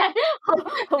 But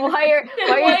Why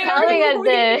are you Why are telling us you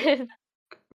weird? this?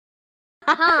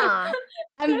 Huh?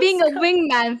 I'm being a Cheska.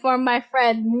 wingman for my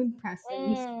friend Moon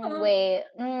Presence. Wait.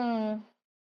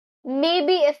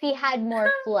 Maybe if he had more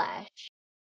flesh,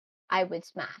 I would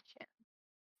smash him.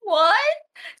 What?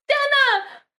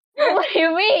 Dana! What do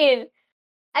you mean?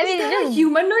 I Is mean, that a just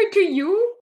humanoid to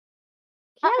you?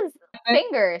 he has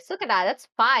fingers. Look at that. That's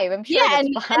five. I'm sure Yeah,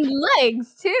 that's five. and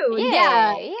legs too. Yeah.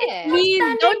 Yeah, It yeah. Not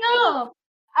means don't standing you up.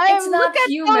 It's look not at those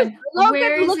human.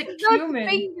 Where is look it at those human?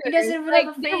 He doesn't fingers. even have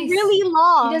Like a they're face. really He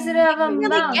long. doesn't You have a can really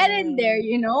mouth. get in there,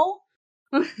 you know?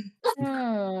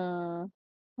 Hmm.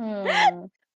 Hmm.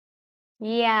 I don't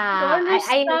Yeah.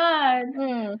 understand.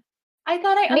 Hmm. I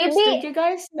thought I understood Maybe you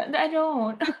guys. I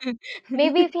don't.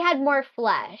 maybe if he had more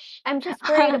flesh. I'm just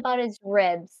worried about his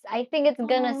ribs. I think it's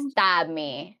gonna Oh, stab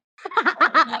me.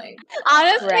 oh my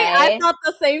Honestly, god. I Right? thought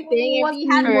the same thing. If What he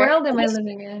had more Right. world am I flesh,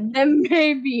 living in? then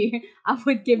maybe I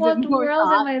would give it What more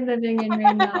world am thought. I living in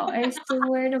right now? I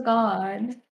swear to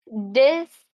God. This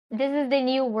this is the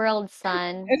new world,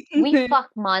 son. We fuck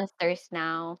monsters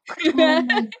now. Oh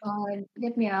my God.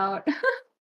 Get me out.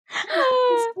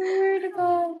 I swear to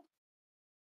God.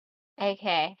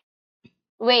 Okay.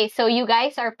 Wait, so you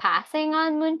guys are passing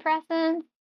on Moon Presence?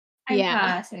 I'm Yeah.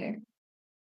 passing.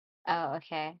 Oh,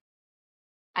 okay.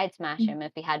 I'd smash him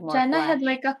if he had more Jana had flesh.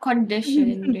 like a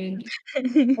condition, dude.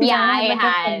 Yeah, Jana had I like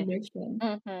a had. condition.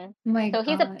 Mm-hmm. My So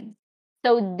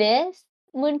God. this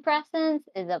Moon Presence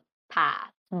is a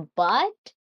pass.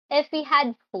 But if he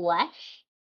had flesh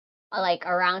like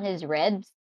around his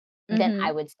ribs, then Mm-hmm.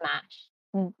 I would smash.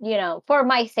 For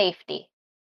my safety,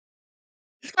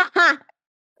 For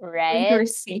right? your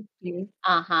safety.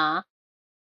 Uh-huh.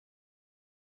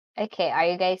 Okay, are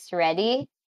you guys ready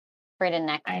for the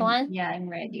next one? I'm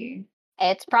ready.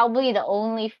 It's probably the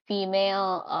only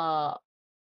female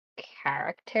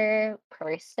character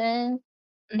person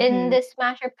in Mm-hmm. this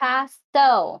Smasher Pass.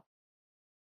 So,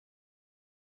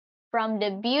 from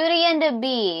the Beauty and the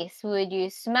Beast, would you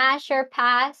smash or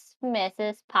pass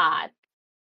Mrs. Potts?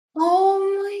 Oh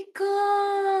my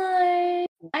God.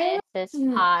 I Mrs.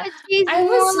 was, Potts. But she's I more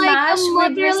was like a smashed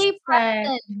with motherly respect.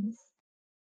 presence.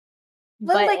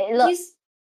 Well, But like look, he's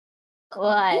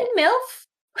what? you MILF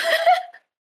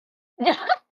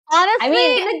I Honestly,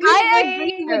 mean, in a good I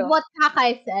agree way, with true. what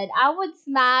Takai said. I would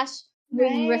smash with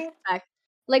right? respect.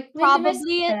 Like With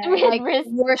probably respect. With like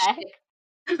respect.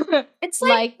 worship. It's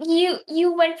Like like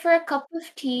you went for a cup of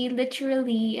tea,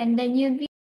 literally, and then you'd be,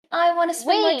 I want to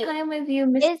spend more Wait, time with you,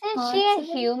 Miss isn't she Potts. a And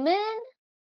then, human?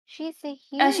 She's a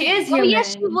she is oh human.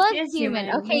 yes, she human. was She is human.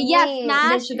 Okay, human. yes, Wait,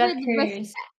 And then smash she got with respect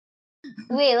cursed.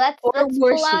 wait. Let's or let's pull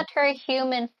worship. out her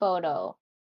human photo.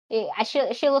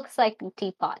 She looks like a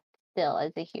teapot still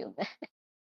as a human.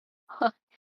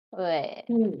 Wait,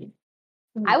 Ooh,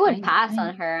 I ooh, would I know, pass I know.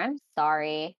 on her. I'm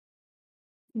sorry.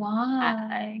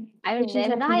 Why? I'm Which is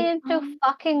a not pretty into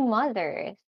fucking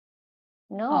mothers.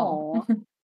 Oh. No.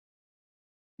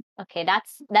 Okay,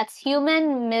 that's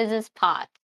human Mrs. Pot.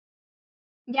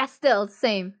 Yeah, still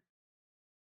same.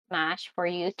 Smash for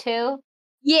you too.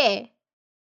 Yeah.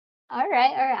 All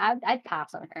right. I'd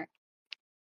pass on her.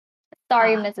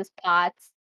 Sorry, Ah, Mrs.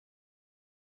 Potts.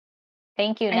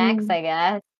 Thank you. Next, I'm I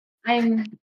guess. I'm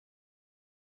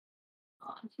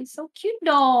oh, she's so cute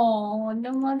though.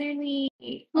 The motherly.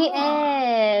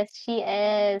 Ah, She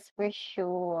is for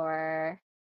sure.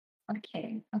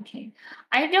 okay, okay.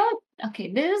 I don't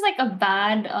okay, this is like a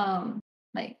bad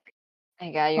like Oh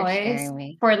my God, you're choice scaring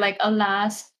me. for like a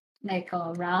last like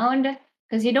a round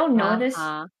because you don't know this.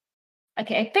 Uh-huh.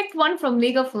 Okay, I picked one from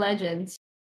League of Legends.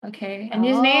 Okay, and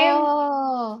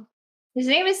Oh. his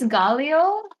name is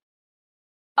Galio.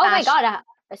 Oh my Smash. God,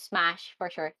 a smash for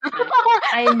sure. Smash.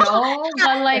 I know,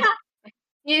 but like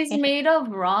he's made of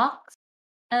rocks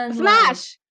and like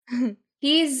Smash.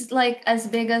 he's like as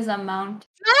big as a mountain.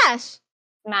 Smash.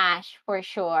 Smash for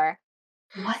sure.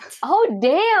 What? Oh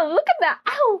damn! Look at that!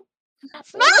 Ow! Look at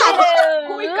Smash. Oh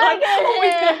him! my god! Look Oh my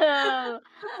god! at him!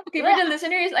 Okay, for Look. the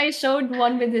listeners, I showed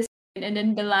one with his skin, and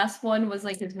then the last one was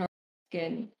like his normal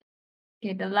skin.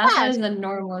 Okay, the last one Smash. is a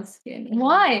normal skin.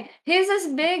 Why? His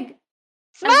is big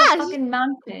as a Smash. fucking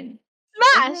mountain.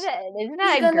 Smash. Isn't He's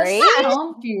that gonna great? Smash.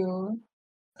 stomp you.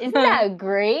 Isn't that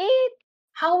great?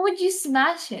 How would you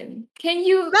smash him? Can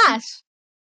you? Smash.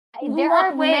 In There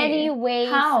are what many way? ways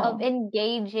of How?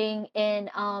 engaging in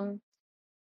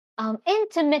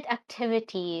intimate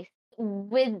activities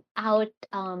without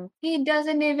He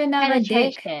doesn't even have a dick.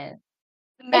 penetration.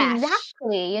 Smash.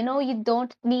 Exactly. You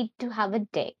don't need to have a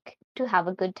dick to have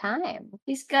a good time.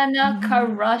 He's gonna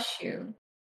crush you.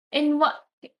 In what?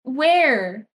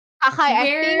 Where? Kakai, I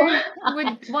think Where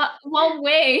would what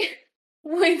way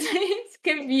would this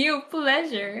give you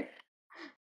pleasure?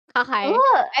 Kakai,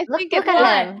 Look, I think at look at this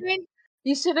What? him. point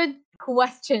you shouldn't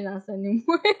question us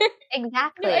anymore. No, I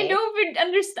Exactly. don't even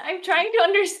understand. I'm trying to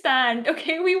understand.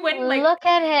 Okay, we went like Look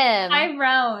at him. 5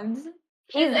 rounds,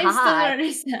 He's and I still don't hot.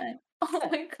 understand. Oh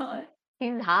my god.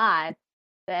 He's hot.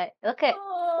 But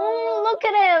Oh, look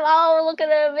at him. Oh, look at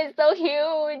him. It's so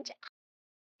huge.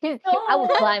 I would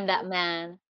no. climb that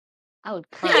man. I would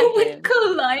climb You would him.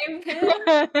 climb him.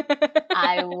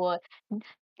 I would.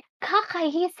 Kaka,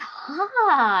 he's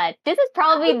hot. This is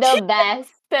probably Okay.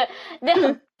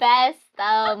 the best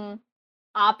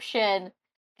option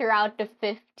throughout the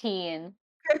 15.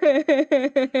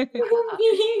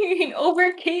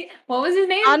 Over Kate. What was his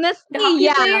name? The Honestly, hockey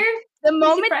yeah. player? The Casey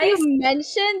moment you Price?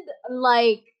 mentioned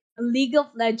like League of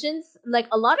Legends, like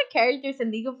a lot of characters in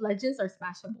League of Legends are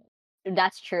smashable.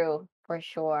 That's true for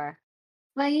sure.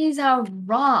 But he's a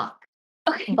rock.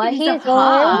 Okay, But he's a he's So,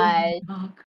 hot.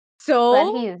 rock. But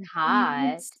so he's You would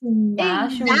hot.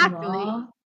 smash a exactly. rock?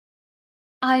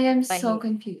 I am But so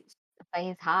confused.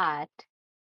 he's hot.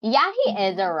 Yeah, he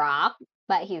is a Mhm. rock,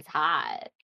 but he's hot.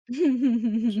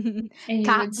 And you would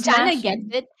Jana smash gets him.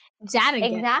 it. Jana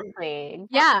gets it. Exactly.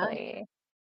 Yeah. Exactly.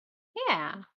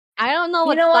 Yeah. I don't know You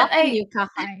what's know what? stopping you,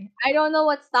 Kakai. I don't know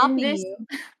what's In stopping this you.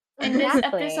 in this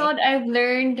Exactly. episode I've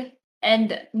learned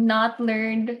and not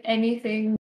learned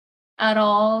anything at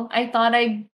all. I thought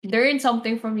I learned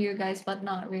something from you guys, but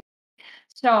not really.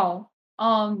 So,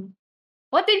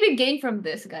 what did we gain from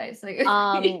this, guys? Like,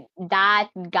 That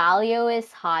Galio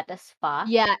is hot as fuck.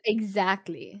 Yeah,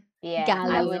 exactly. Yeah,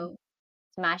 I would Galio.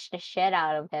 smash the shit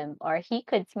out of him, or he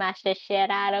could smash the shit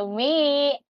out of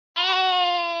me.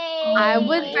 I oh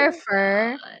would my Hey!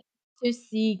 prefer god. to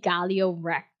see Galio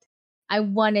wrecked. I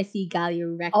want to see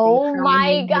Galio wrecked and Oh crying my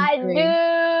and god, whimpering.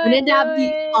 dude! Wouldn't Do that be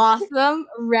it! awesome?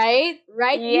 Right?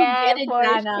 Right? You get Yeah, it, for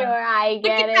Jana. sure. I Look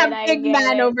get at it. that I big get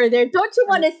man it. over there. Don't you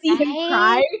want to see him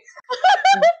cry? Right?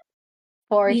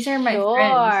 For These are my friends.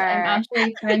 I'm sure.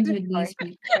 actually friends with For these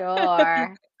people.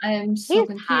 sure. I am so He's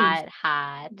confused. hot,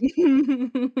 hot.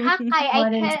 Kakai, I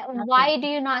What is can't. Why do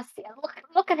happening? you not see?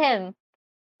 Look at him.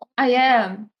 I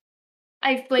am.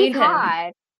 I've He's played him.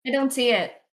 hot. I don't see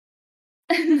it.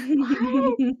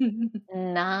 What?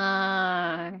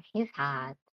 Nah, he's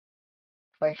hot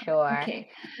for sure. Okay.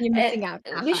 You're missing out,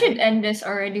 We should Kakai. end this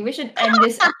already. We should end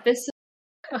this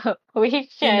episode. We You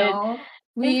should. know,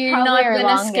 This is we're probably not our gonna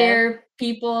longest. scare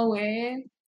people away.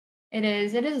 It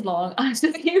is. It is long.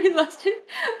 Honestly, we lost it.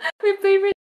 We played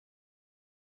with.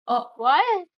 Oh,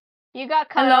 What? You got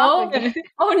cut off hello. again.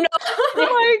 Oh no! Oh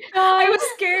my I god. was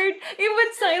scared. It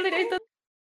went silent. I thought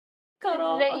cut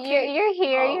off. Okay. You're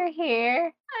here. Oh, You're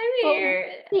here. I'm Well, here.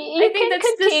 I you think can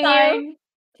that's the continue. sign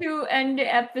to end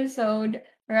the episode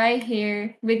right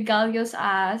here with Galio's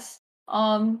ass.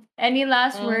 Any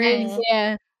last And words? Mhm.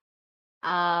 yeah,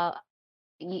 Uh,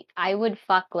 I would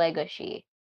fuck Legoshi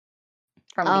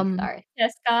from Big Um, Stars.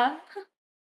 Jessica?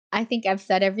 I think I've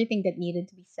said everything that needed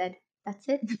to be said. That's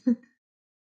it.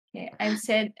 Okay, I've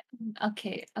said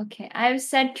okay. I've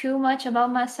said too much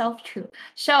about myself too.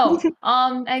 So,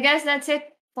 I guess that's it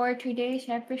for today's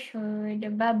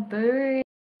episode. Bye-bye.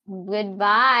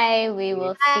 Goodbye. We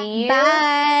will see you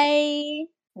Bye.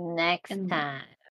 next And time.